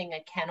outdoor thing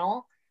a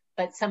kennel.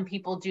 but some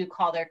people do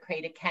call their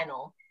crate a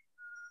kennel.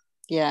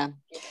 Yeah.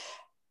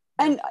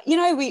 And, you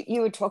know,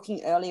 you were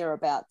talking earlier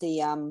about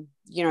the,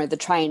 you know, the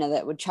trainer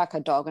that would chuck a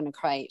dog in a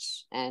crate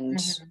and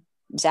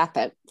zap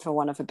it, for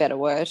want of a better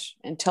word,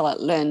 until it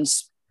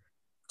learns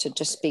to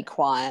just be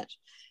quiet.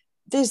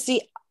 There's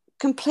the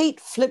complete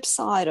flip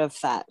side of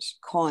that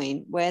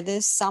coin, where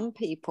there's some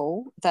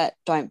people that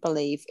don't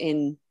believe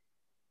in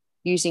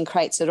using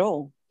crates at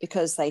all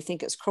because they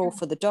think it's cruel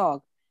for the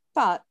dog.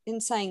 But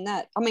in saying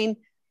that, I mean,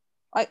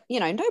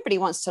 nobody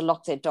wants to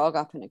lock their dog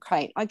up in a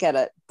crate. I get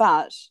it.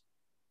 But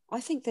I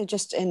think they're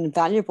just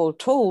invaluable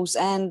tools.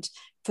 And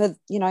for,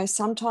 you know,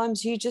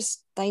 sometimes you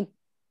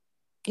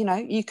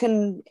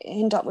can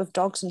end up with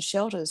dogs in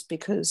shelters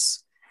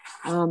because,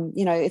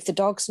 you know, if the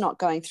dog's not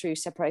going through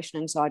separation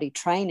anxiety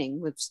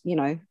training with, you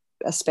know,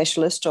 a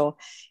specialist or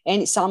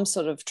some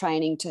sort of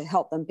training to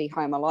help them be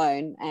home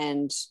alone,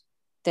 and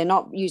they're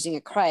not using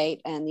a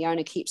crate, and the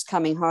owner keeps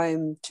coming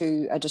home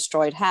to a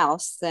destroyed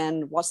house,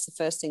 then what's the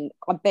first thing?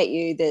 I bet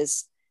you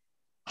there's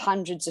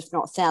hundreds, if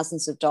not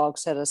thousands, of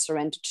dogs that are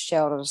surrendered to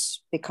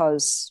shelters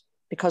because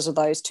of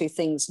those two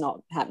things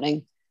not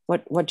happening.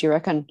 What do you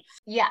reckon?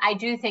 Yeah, I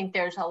do think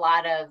there's a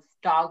lot of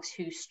dogs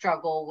who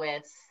struggle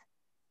with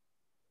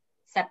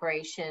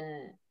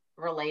separation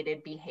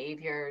related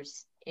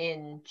behaviors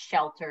in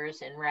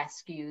shelters and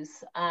rescues.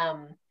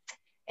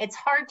 It's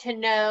hard to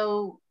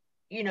know,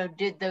 you know,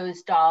 did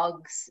those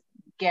dogs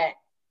get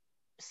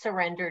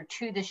surrendered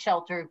to the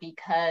shelter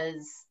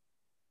because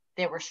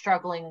they were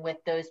struggling with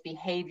those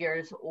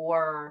behaviors,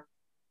 or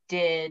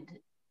did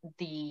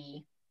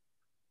the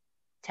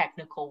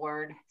technical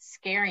word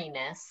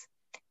scariness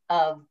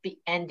of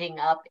ending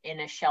up in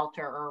a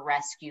shelter or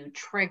rescue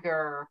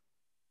trigger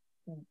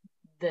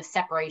the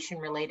separation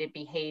related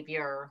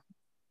behavior,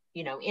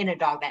 you know, in a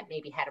dog that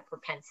maybe had a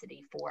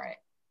propensity for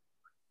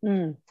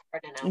it.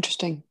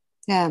 Interesting.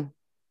 Yeah.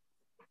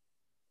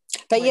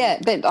 But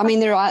I mean,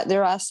 there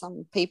are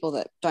some people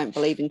that don't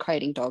believe in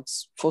crating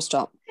dogs, full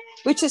stop,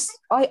 which is,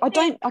 I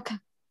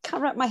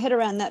can't wrap my head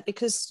around that,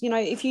 because, you know,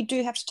 if you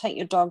do have to take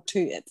your dog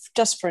to,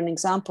 just for an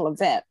example, a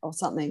vet or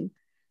something,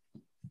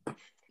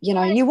 you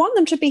know, you want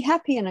them to be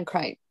happy in a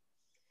crate.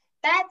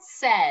 That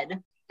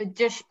said,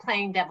 just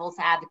playing devil's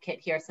advocate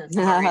here, since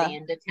I'm already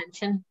in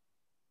detention,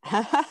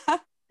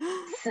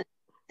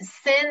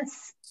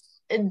 since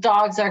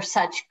dogs are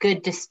such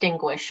good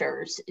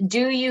distinguishers,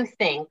 do you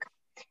think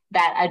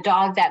that a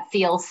dog that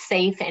feels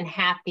safe and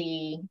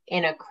happy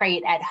in a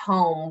crate at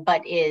home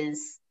but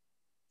is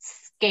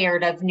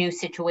scared of new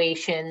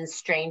situations,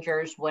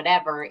 strangers,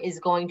 whatever, is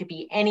going to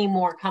be any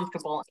more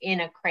comfortable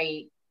in a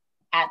crate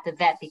at the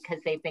vet because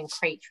they've been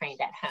crate trained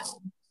at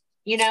home?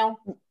 You know?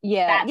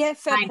 Yeah.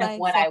 That's fair kind play, of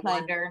what fair I play.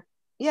 wonder.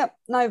 Yep.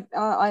 No,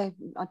 I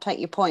take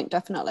your point,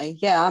 definitely.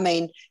 Yeah, I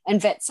mean, and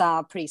vets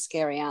are pretty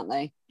scary, aren't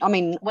they? I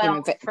mean, well,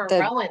 you know, for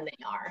Rowan, they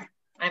are.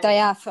 They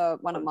are for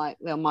one of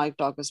my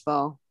dog as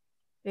well.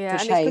 Yeah,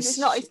 and it's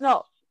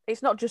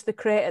not just the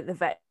crate at the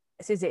vet,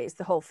 is it? It's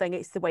the whole thing.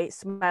 It's the way it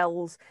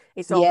smells.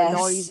 It's all the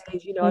noises.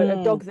 You know,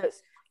 a dog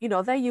that's, you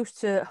know, they're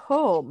used to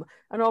home,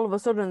 and all of a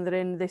sudden they're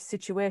in this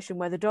situation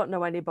where they don't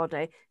know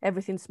anybody.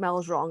 Everything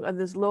smells wrong, and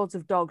there's loads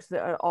of dogs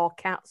that are, or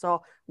cats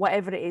or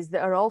whatever it is,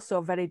 that are also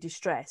very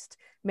distressed,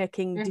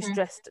 making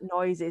distressed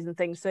noises and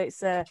things. So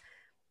it's a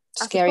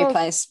scary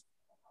place.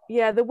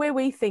 Yeah, the way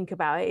we think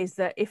about it is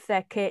that if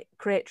they're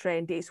crate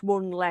trained, it's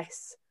one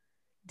less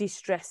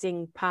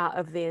distressing part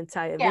of the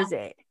entire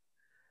visit.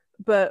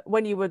 But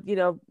when you would, you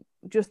know,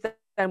 just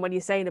then when you're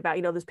saying about,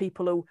 you know, there's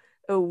people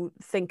who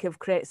think of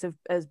crates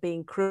as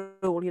being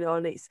cruel, you know,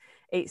 and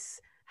it's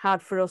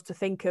hard for us to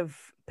think of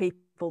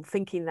people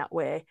thinking that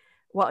way.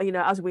 Well, you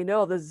know, as we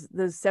know, there's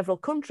several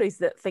countries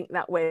that think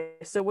that way,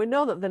 so we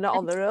know that they're not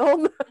on their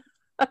own.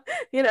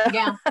 You know,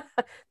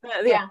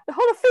 the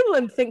whole of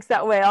Finland thinks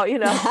that way, you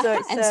know. So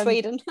it's, and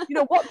Sweden. You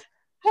know,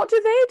 what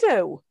do they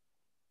do?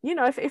 You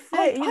know, if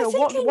they, you know,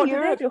 what do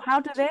they do? How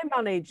do they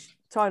manage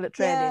toilet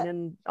training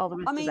and all the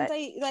rest of it? I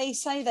mean, they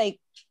say they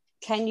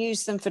can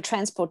use them for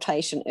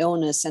transportation,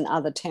 illness, and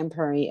other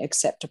temporary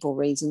acceptable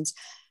reasons.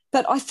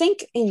 But I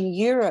think in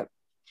Europe,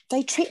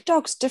 they treat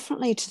dogs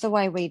differently to the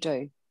way we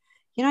do.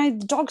 You know,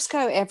 the dogs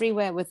go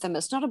everywhere with them.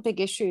 It's not a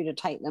big issue to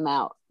take them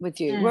out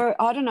with you. Where,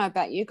 I don't know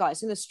about you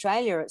guys. In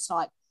Australia, it's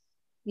like,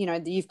 you know,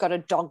 you've got a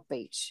dog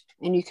beach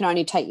and you can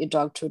only take your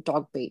dog to a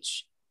dog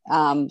beach.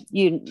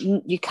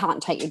 You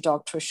can't take your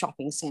dog to a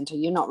shopping centre.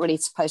 You're not really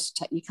supposed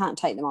to you can't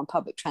take them on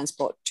public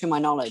transport, to my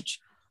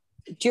knowledge.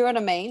 Do you know what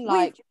I mean?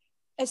 Like,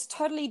 it's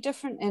totally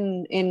different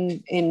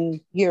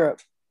in Europe.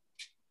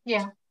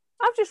 Yeah.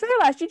 I've just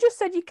realised you just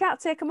said you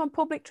can't take them on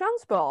public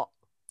transport.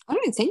 I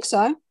don't think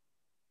so.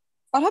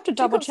 I'd have to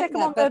double check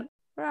that.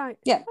 Right.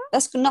 Yeah,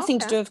 that's nothing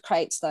to do with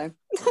crates, though.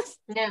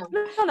 No.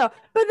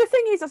 But the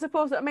thing is, I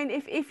suppose, I mean,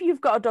 if you've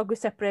got a dog with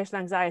separation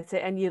anxiety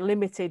and you're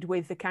limited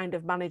with the kind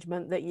of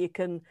management that you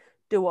can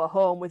do at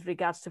home with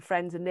regards to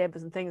friends and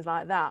neighbours and things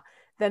like that,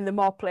 then the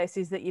more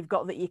places that you've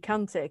got that you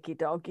can take your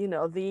dog, you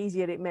know, the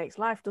easier it makes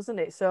life, doesn't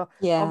it? So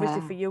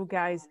obviously for you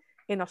guys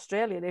in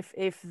Australia,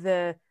 if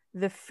the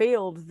the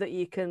field that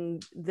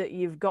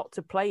you've got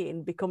to play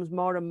in becomes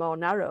more and more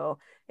narrow,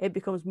 it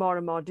becomes more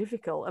and more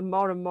difficult and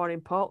more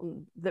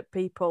important that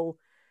people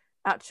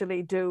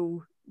actually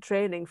do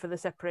training for the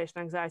separation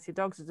anxiety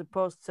dogs as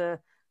opposed to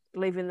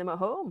leaving them at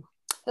home.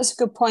 That's a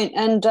good point.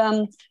 And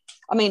I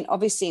mean,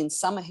 obviously in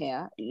summer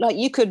here, like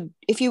you could,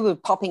 if you were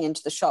popping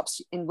into the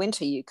shops in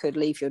winter, you could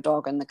leave your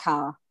dog in the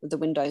car with the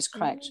windows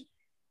cracked.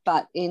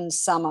 But in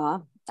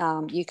summer,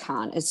 you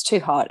can't. It's too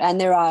hot. And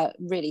there are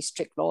really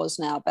strict laws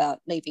now about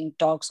leaving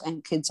dogs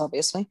and kids,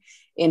 obviously,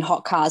 in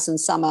hot cars in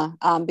summer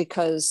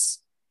because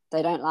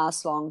they don't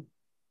last long,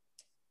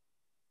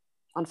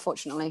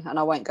 unfortunately. And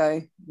I won't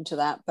go into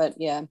that. But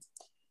yeah,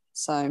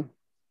 so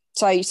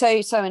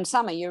in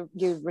summer,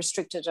 you're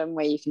restricted on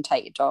where you can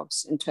take your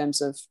dogs in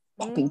terms of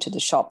popping to the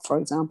shop, for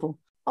example.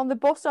 On the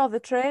bus or the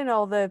train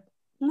or the...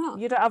 No.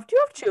 Do you have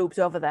tubes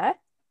over there?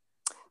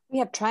 We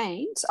have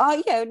trains.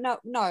 Oh yeah,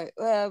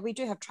 no. We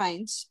do have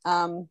trains.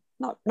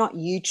 Not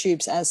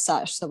U-tubes as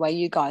such, the way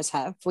you guys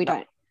have. We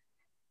don't.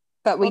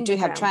 But we do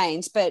have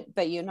trains.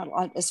 But you're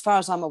not. As far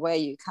as I'm aware,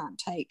 you can't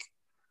take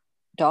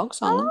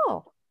dogs on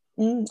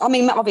them. I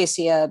mean,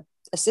 obviously, a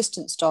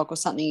assistance dog or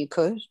something you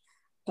could.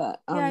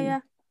 But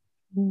yeah.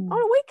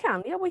 Oh, we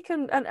can. Yeah, we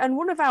can. And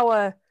one of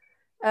our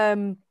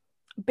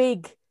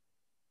big,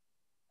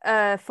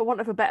 for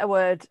want of a better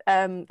word,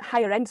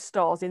 higher end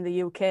stores in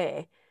the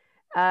UK.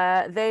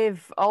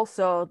 They've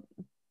also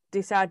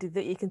decided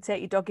that you can take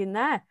your dog in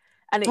there,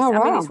 and it's I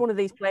mean it's one of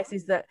these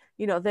places that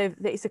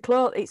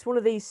it's one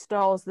of these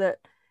stores that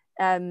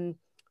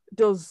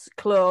does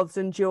clothes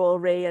and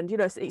jewelry, and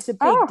it's a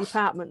big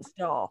department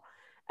store,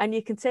 and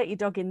you can take your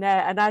dog in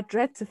there. And I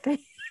dread to think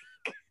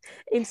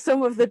in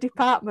some of the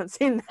departments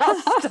in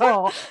that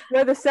store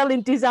where they're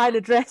selling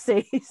designer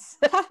dresses.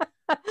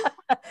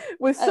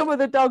 With some of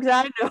the dogs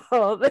I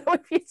know,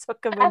 if you took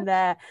them in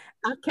there,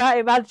 I can't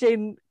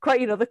imagine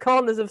quite, the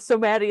corners of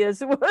some areas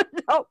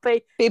would not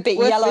be a bit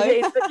yellow.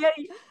 But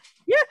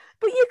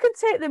but you can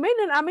take them in,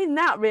 and I mean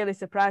that really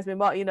surprised me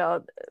more,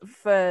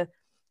 because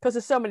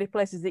there's so many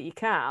places that you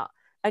can't,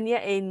 and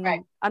yet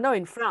I know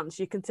in France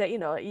you can take,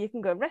 you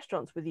can go to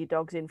restaurants with your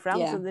dogs in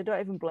France and they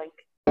don't even blink.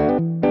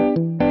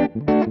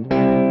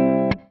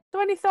 So,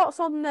 any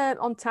thoughts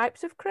on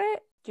types of crate?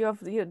 Do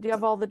you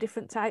have all the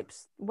different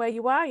types where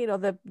you are?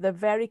 The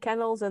Vari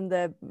kennels and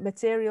the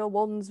material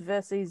ones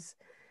versus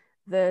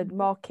the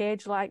more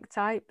cage-like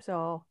types,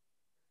 or?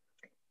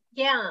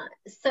 Yeah.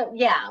 So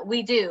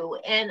we do,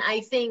 and I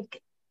think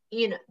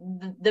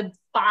the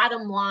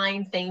bottom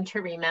line thing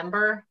to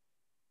remember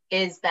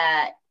is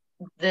that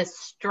the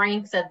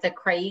strength of the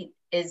crate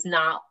is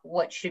not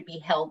what should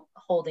be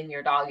holding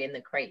your dog in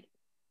the crate,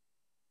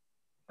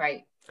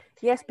 right?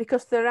 Yes,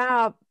 because there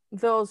are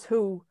those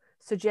who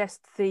suggest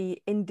the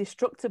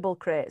indestructible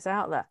crates,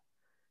 aren't there?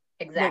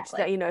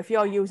 Exactly. Which, if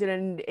you're using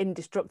an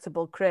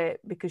indestructible crate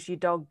because your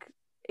dog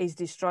is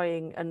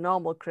destroying a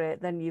normal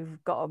crate, then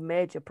you've got a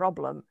major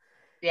problem.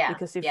 Yeah.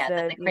 Because if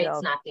the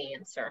crate's not the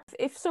answer.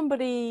 If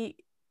somebody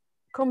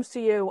comes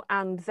to you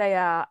and they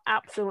are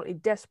absolutely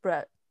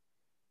desperate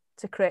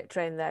to crate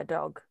train their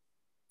dog,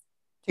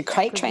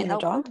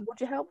 would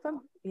you help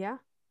them? Yeah.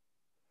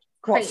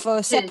 What,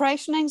 for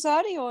separation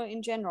anxiety or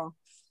in general?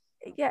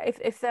 Yeah,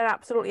 if they're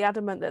absolutely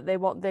adamant that they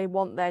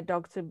want their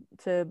dog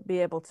to be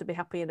able to be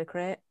happy in a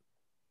crate.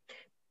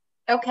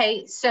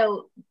 Okay,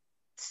 so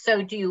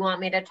do you want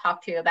me to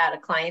talk to you about a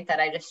client that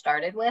I just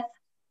started with?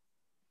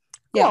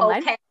 Yeah.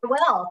 Okay.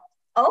 Well,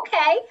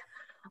 okay.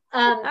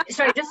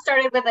 So I just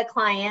started with a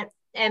client,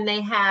 and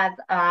they have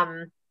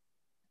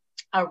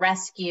a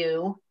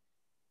rescue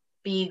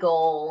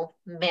beagle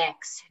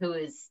mix who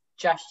is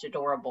just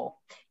adorable,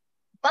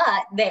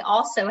 but they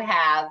also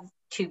have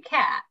 2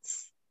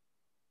 cats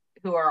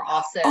who are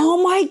also.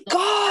 Oh my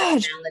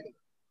God.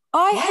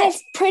 I have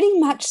pretty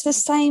much the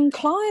same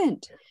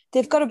client.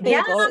 They've got a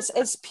beagle.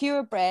 It's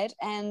purebred,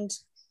 and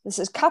this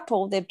is a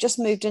couple. They've just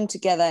moved in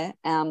together,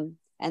 and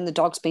the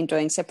dog's been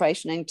doing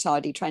separation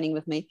anxiety training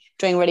with me,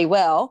 doing really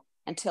well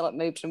until it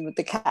moved in with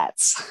the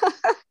cats.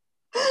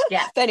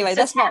 Yeah. But anyway,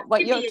 that's not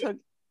what you're talking.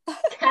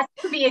 Cats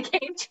could be a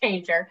game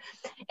changer.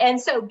 And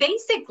so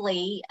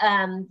basically,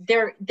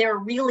 they're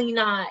really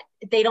not.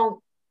 They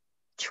don't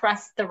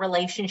trust the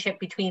relationship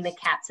between the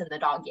cats and the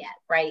dog yet,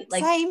 right?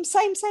 Like same.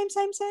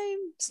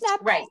 Snap.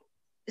 Right.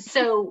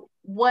 So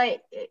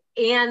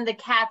and the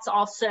cats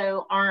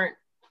also aren't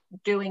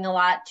doing a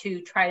lot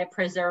to try to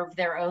preserve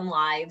their own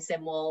lives,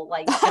 and will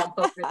like jump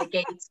over the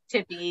gates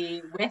to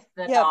be with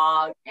the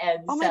dog.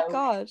 And my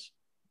gosh.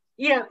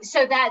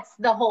 So that's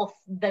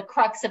the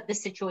crux of the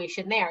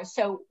situation there.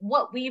 So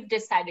what we've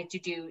decided to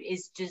do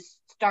is just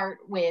start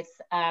with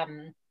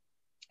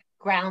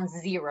ground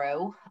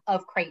zero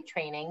of crate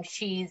training.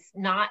 She's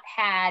not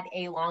had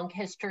a long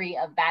history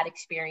of bad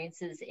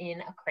experiences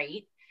in a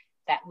crate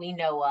that we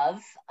know of.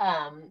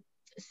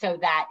 So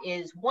that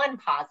is one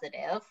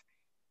positive.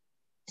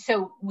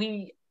 So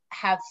we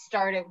have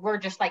started,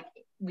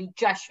 we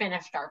just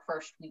finished our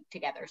first week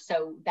together.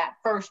 So that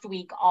first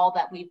week, all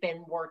that we've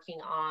been working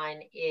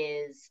on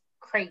is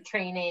crate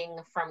training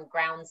from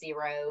ground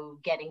zero,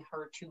 getting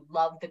her to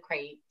love the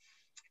crate.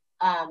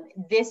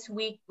 This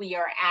week we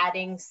are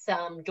adding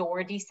some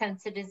door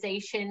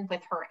desensitization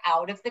with her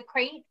out of the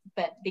crate,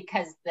 but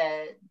because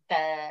the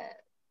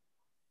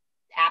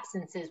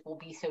absences will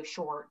be so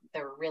short,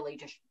 they're really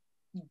just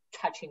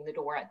touching the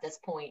door at this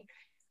point,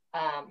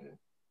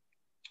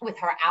 with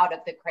her out of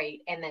the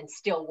crate, and then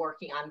still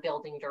working on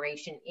building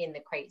duration in the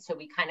crate. So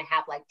we kind of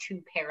have like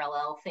two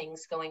parallel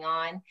things going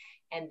on,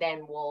 and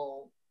then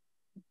we'll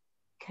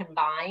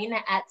combine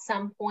at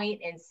some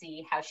point and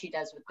see how she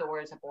does with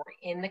doors or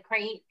in the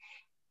crate.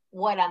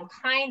 What I'm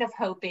kind of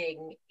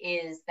hoping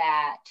is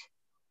that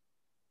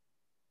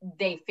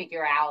they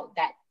figure out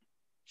that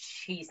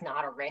she's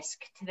not a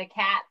risk to the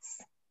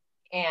cats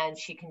and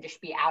she can just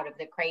be out of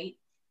the crate.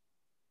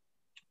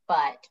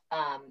 But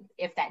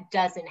if that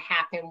doesn't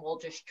happen, we'll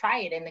just try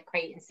it in the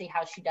crate and see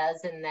how she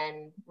does, and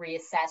then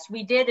reassess.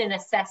 We did an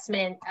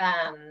assessment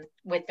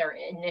with their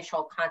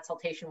initial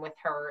consultation with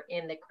her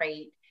in the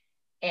crate,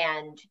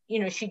 and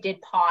she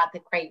did paw at the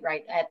crate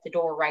right at the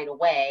door right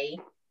away.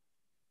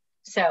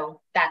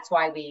 So that's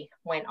why we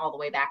went all the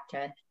way back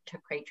to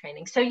crate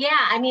training. So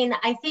yeah, I mean,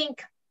 I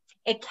think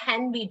it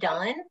can be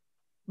done,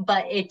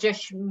 but it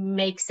just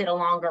makes it a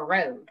longer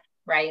road,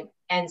 right?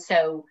 And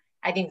so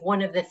I think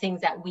one of the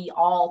things that we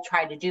all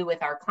try to do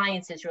with our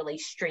clients is really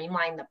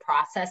streamline the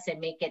process and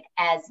make it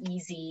as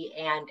easy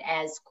and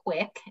as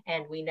quick.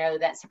 And we know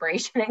that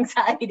separation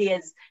anxiety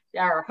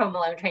or home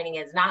alone training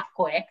is not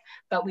quick,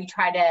 but we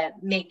try to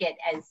make it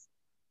as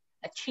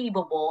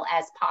achievable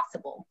as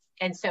possible.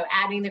 And so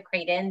adding the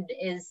crate in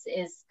is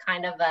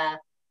kind of a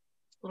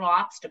little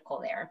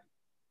obstacle there.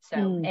 So,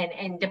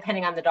 and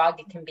depending on the dog,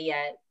 it can be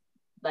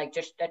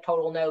just a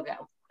total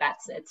no-go.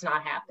 It's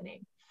not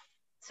happening.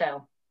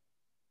 So.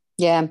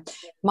 Yeah,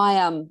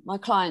 my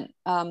client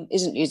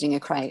isn't using a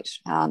crate.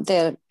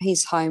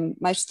 He's home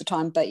most of the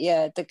time, but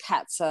yeah, the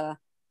cats are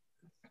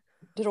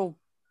little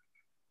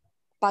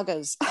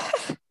buggers.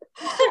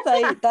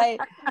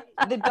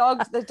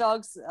 the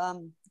dog's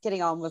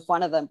getting on with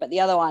one of them, but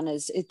the other one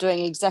is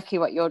doing exactly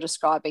what you're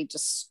describing,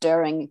 just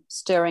stirring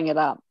it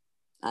up.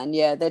 And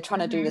yeah, they're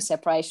trying to do the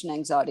separation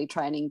anxiety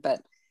training,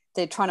 but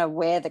they're trying to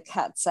wear the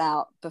cats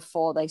out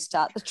before they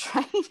start the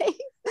training.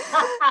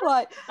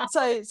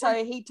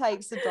 So he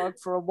takes the dog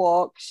for a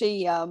walk.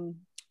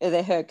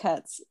 They're her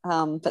cats,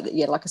 but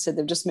yeah, like I said,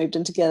 they've just moved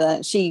in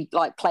together. She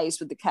plays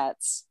with the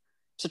cats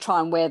to try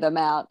and wear them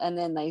out, and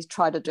then they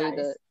try to do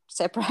the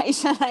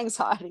separation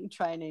anxiety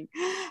training,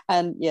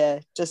 and yeah,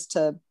 just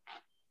to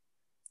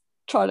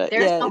try to.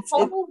 There's a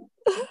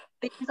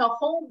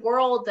whole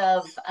world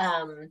of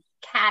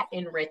cat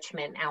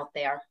enrichment out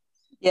there.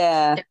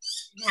 Yeah, they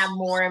have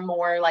more and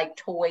more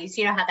toys.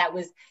 You know how that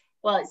was.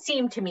 Well, it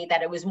seemed to me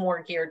that it was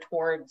more geared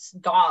towards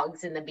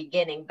dogs in the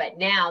beginning, but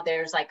now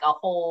there's a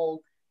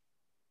whole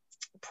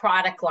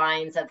product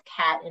lines of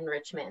cat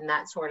enrichment and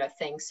that sort of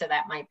thing. So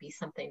that might be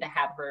something to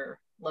have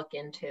her look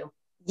into.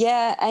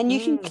 Yeah, and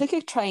you can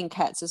clicker train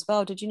cats as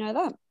well. Did you know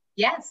that?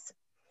 Yes.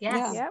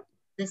 Yeah. Yep.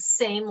 The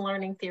same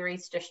learning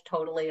theories just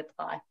totally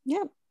apply.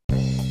 Yep.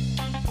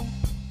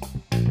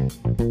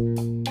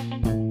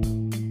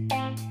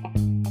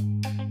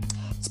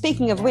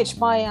 Speaking of which,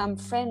 my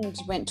friend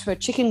went to a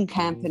chicken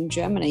camp in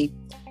Germany.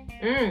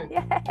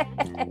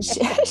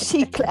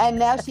 She and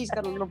now she's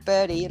got a little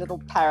birdie, a little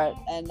parrot,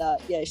 and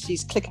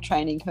she's clicker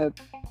training her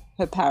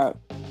parrot.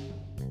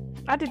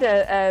 I did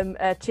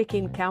a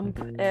chicken camp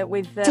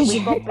with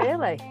Bob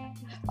Bailey.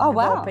 Oh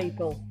wow!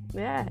 People,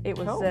 yeah, it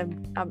was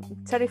cool.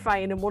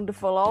 Terrifying and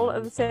wonderful all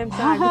at the same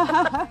time.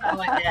 I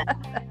like that.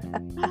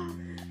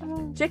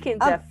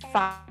 Chickens are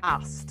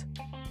fast.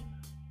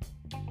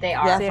 They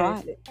are. Yeah,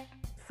 right.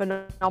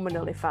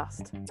 Phenomenally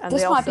fast. And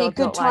this might be a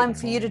good time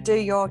for you to do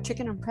your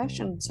chicken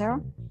impression,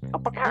 Sarah.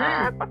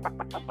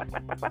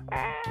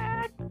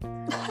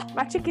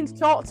 My chickens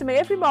talk to me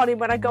every morning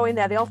when I go in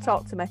there. They all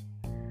talk to me.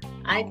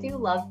 I do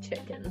love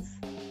chickens.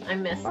 I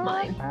miss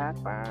mine.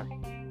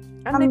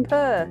 And they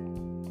purr.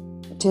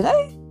 Do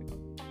they?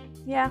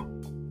 Yeah.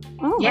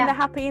 Oh. When they're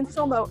happy in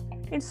summer,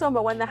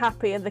 when they're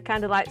happy and they're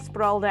kind of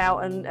sprawled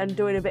out and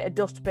doing a bit of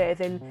dust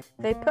bathing,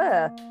 they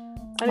purr.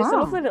 And it's a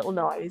lovely little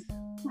noise.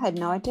 I had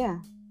no idea.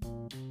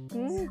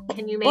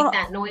 Can you make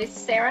that noise,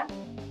 Sarah?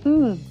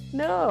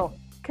 No.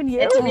 Can you?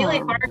 It's a really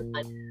hard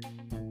one.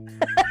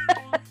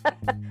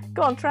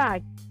 Go on,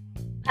 try.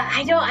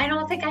 I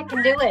don't think I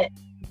can do it.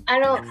 I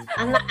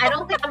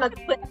don't think I'm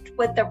equipped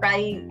with the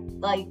right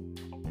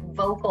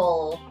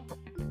vocal.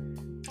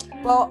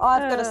 Well,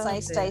 I've got to say,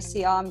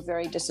 Stacey, I'm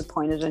very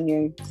disappointed in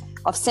you.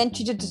 I've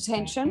sent you to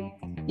detention.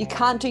 You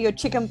can't do your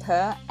chicken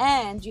purr,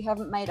 and you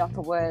haven't made up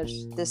a word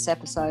this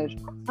episode.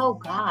 Oh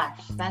gosh,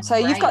 that's so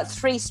right. You've got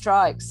 3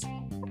 strikes.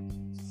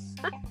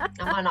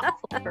 I'm an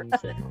awful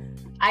person.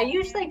 I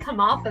usually come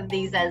off of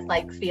these as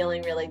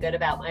feeling really good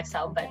about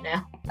myself, but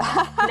now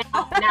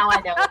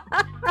I don't.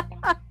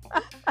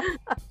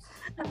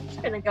 I'm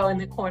just gonna go in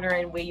the corner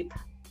and weep.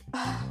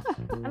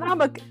 And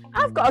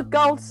I've got a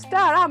gold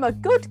star. I'm a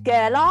good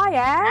girl, I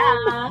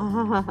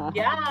am.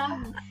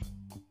 Yeah.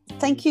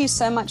 thank you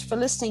so much for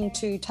listening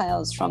to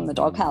Tales from the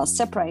Doghouse,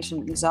 Separation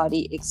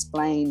Anxiety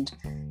Explained.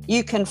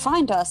 You can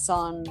find us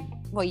on,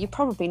 well, you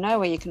probably know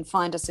where you can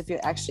find us if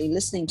you're actually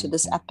listening to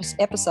this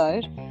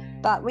episode,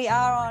 but we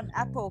are on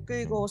Apple,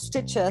 Google,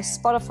 Stitcher,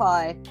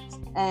 Spotify,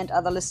 and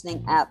other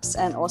listening apps,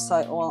 and also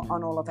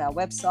on all of our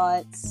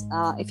websites.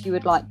 If you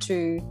would like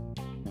to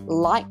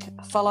like,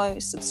 follow,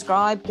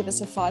 subscribe, give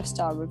us a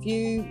 5-star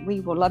review, we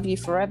will love you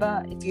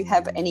forever. If you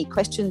have any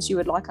questions you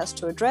would like us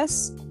to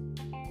address,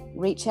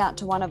 reach out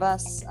to one of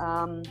us.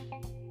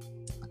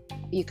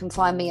 You can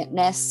find me at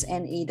Ness,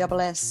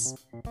 Ness,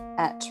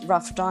 at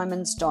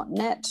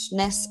roughdiamonds.net,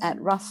 Ness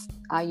at rough,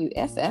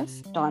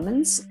 R-U-F-F,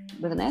 diamonds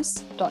with an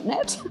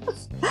S.net.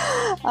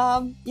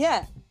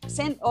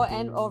 Send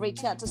or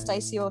reach out to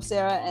Stacey or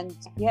Sarah, and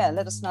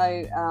let us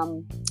know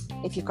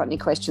if you've got any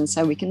questions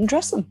so we can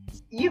address them.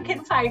 You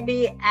can find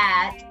me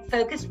at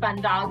Focused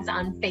Fun Dogs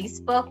on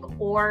Facebook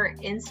or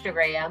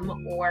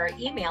Instagram, or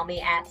email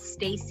me at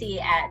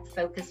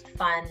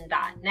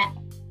stacy@focusedfun.net.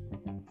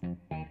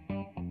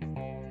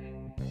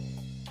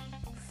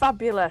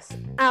 Fabulous.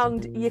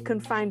 And you can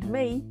find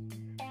me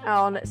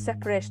on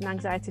Separation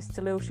Anxiety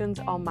Solutions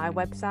on my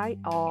website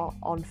or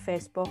on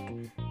Facebook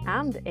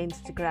and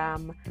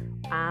Instagram.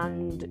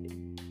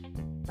 And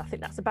I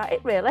think that's about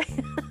it, really.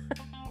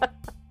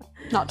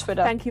 Not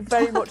Twitter. Thank you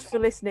very much for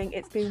listening.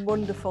 It's been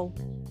wonderful.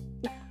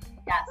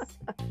 Yes.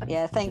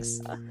 Yeah, thanks.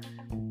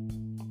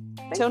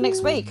 Till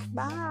next week.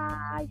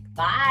 Bye.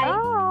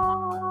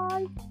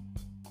 Bye.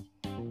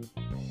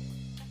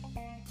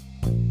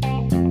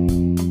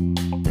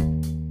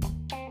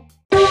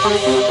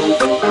 Bye.